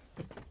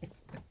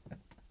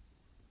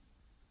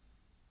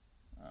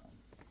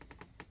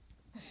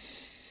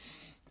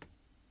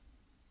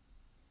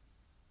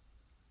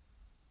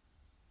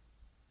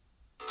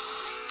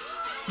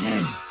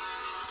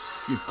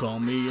 You call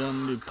me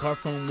on the car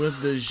phone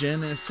with the je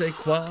ne sais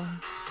quoi.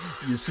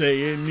 You say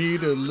you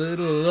need a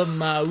little of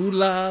my ooh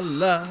la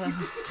la.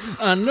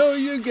 I know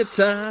you get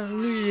tired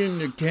in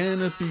the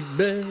canopy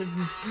bed,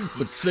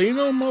 but say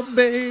no more,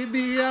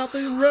 baby, I'll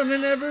be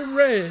running every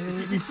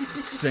red.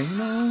 Say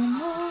no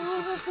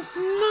more,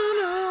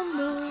 no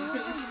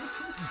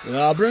more.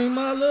 I'll bring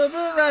my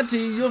lover right to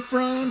your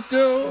front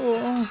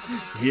door.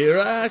 Here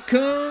I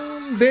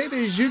come,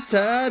 baby, je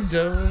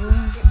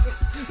t'adore.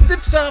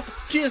 Lips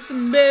off,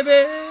 kissing,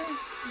 baby.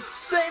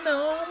 Say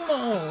no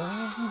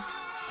more.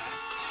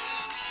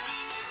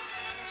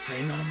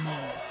 Say no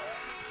more.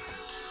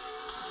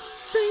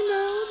 Say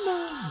no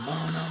more.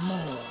 Mon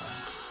amour.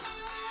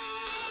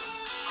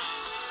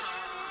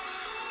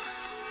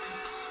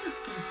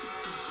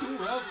 Who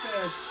wrote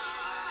this?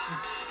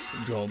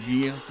 Don't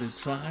be out the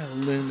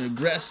trial in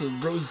aggressive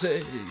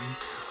rosé.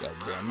 I've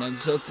got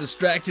myself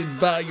distracted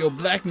by your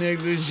black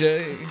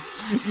negligee.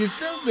 You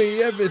still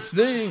be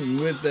everything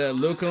with that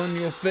look on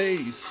your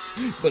face.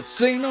 But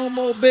say no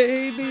more,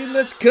 baby,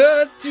 let's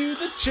cut to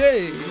the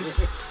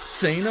chase.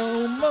 Say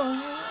no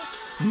more,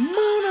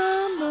 mon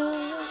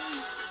amour.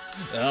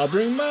 I'll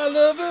bring my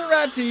lover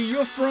right to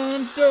your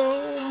front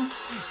door.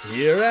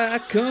 Here I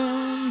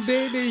come,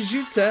 baby,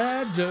 je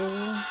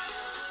t'adore.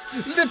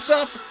 Lips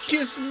off,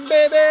 kissing,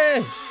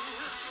 baby.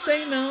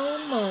 Say no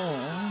more.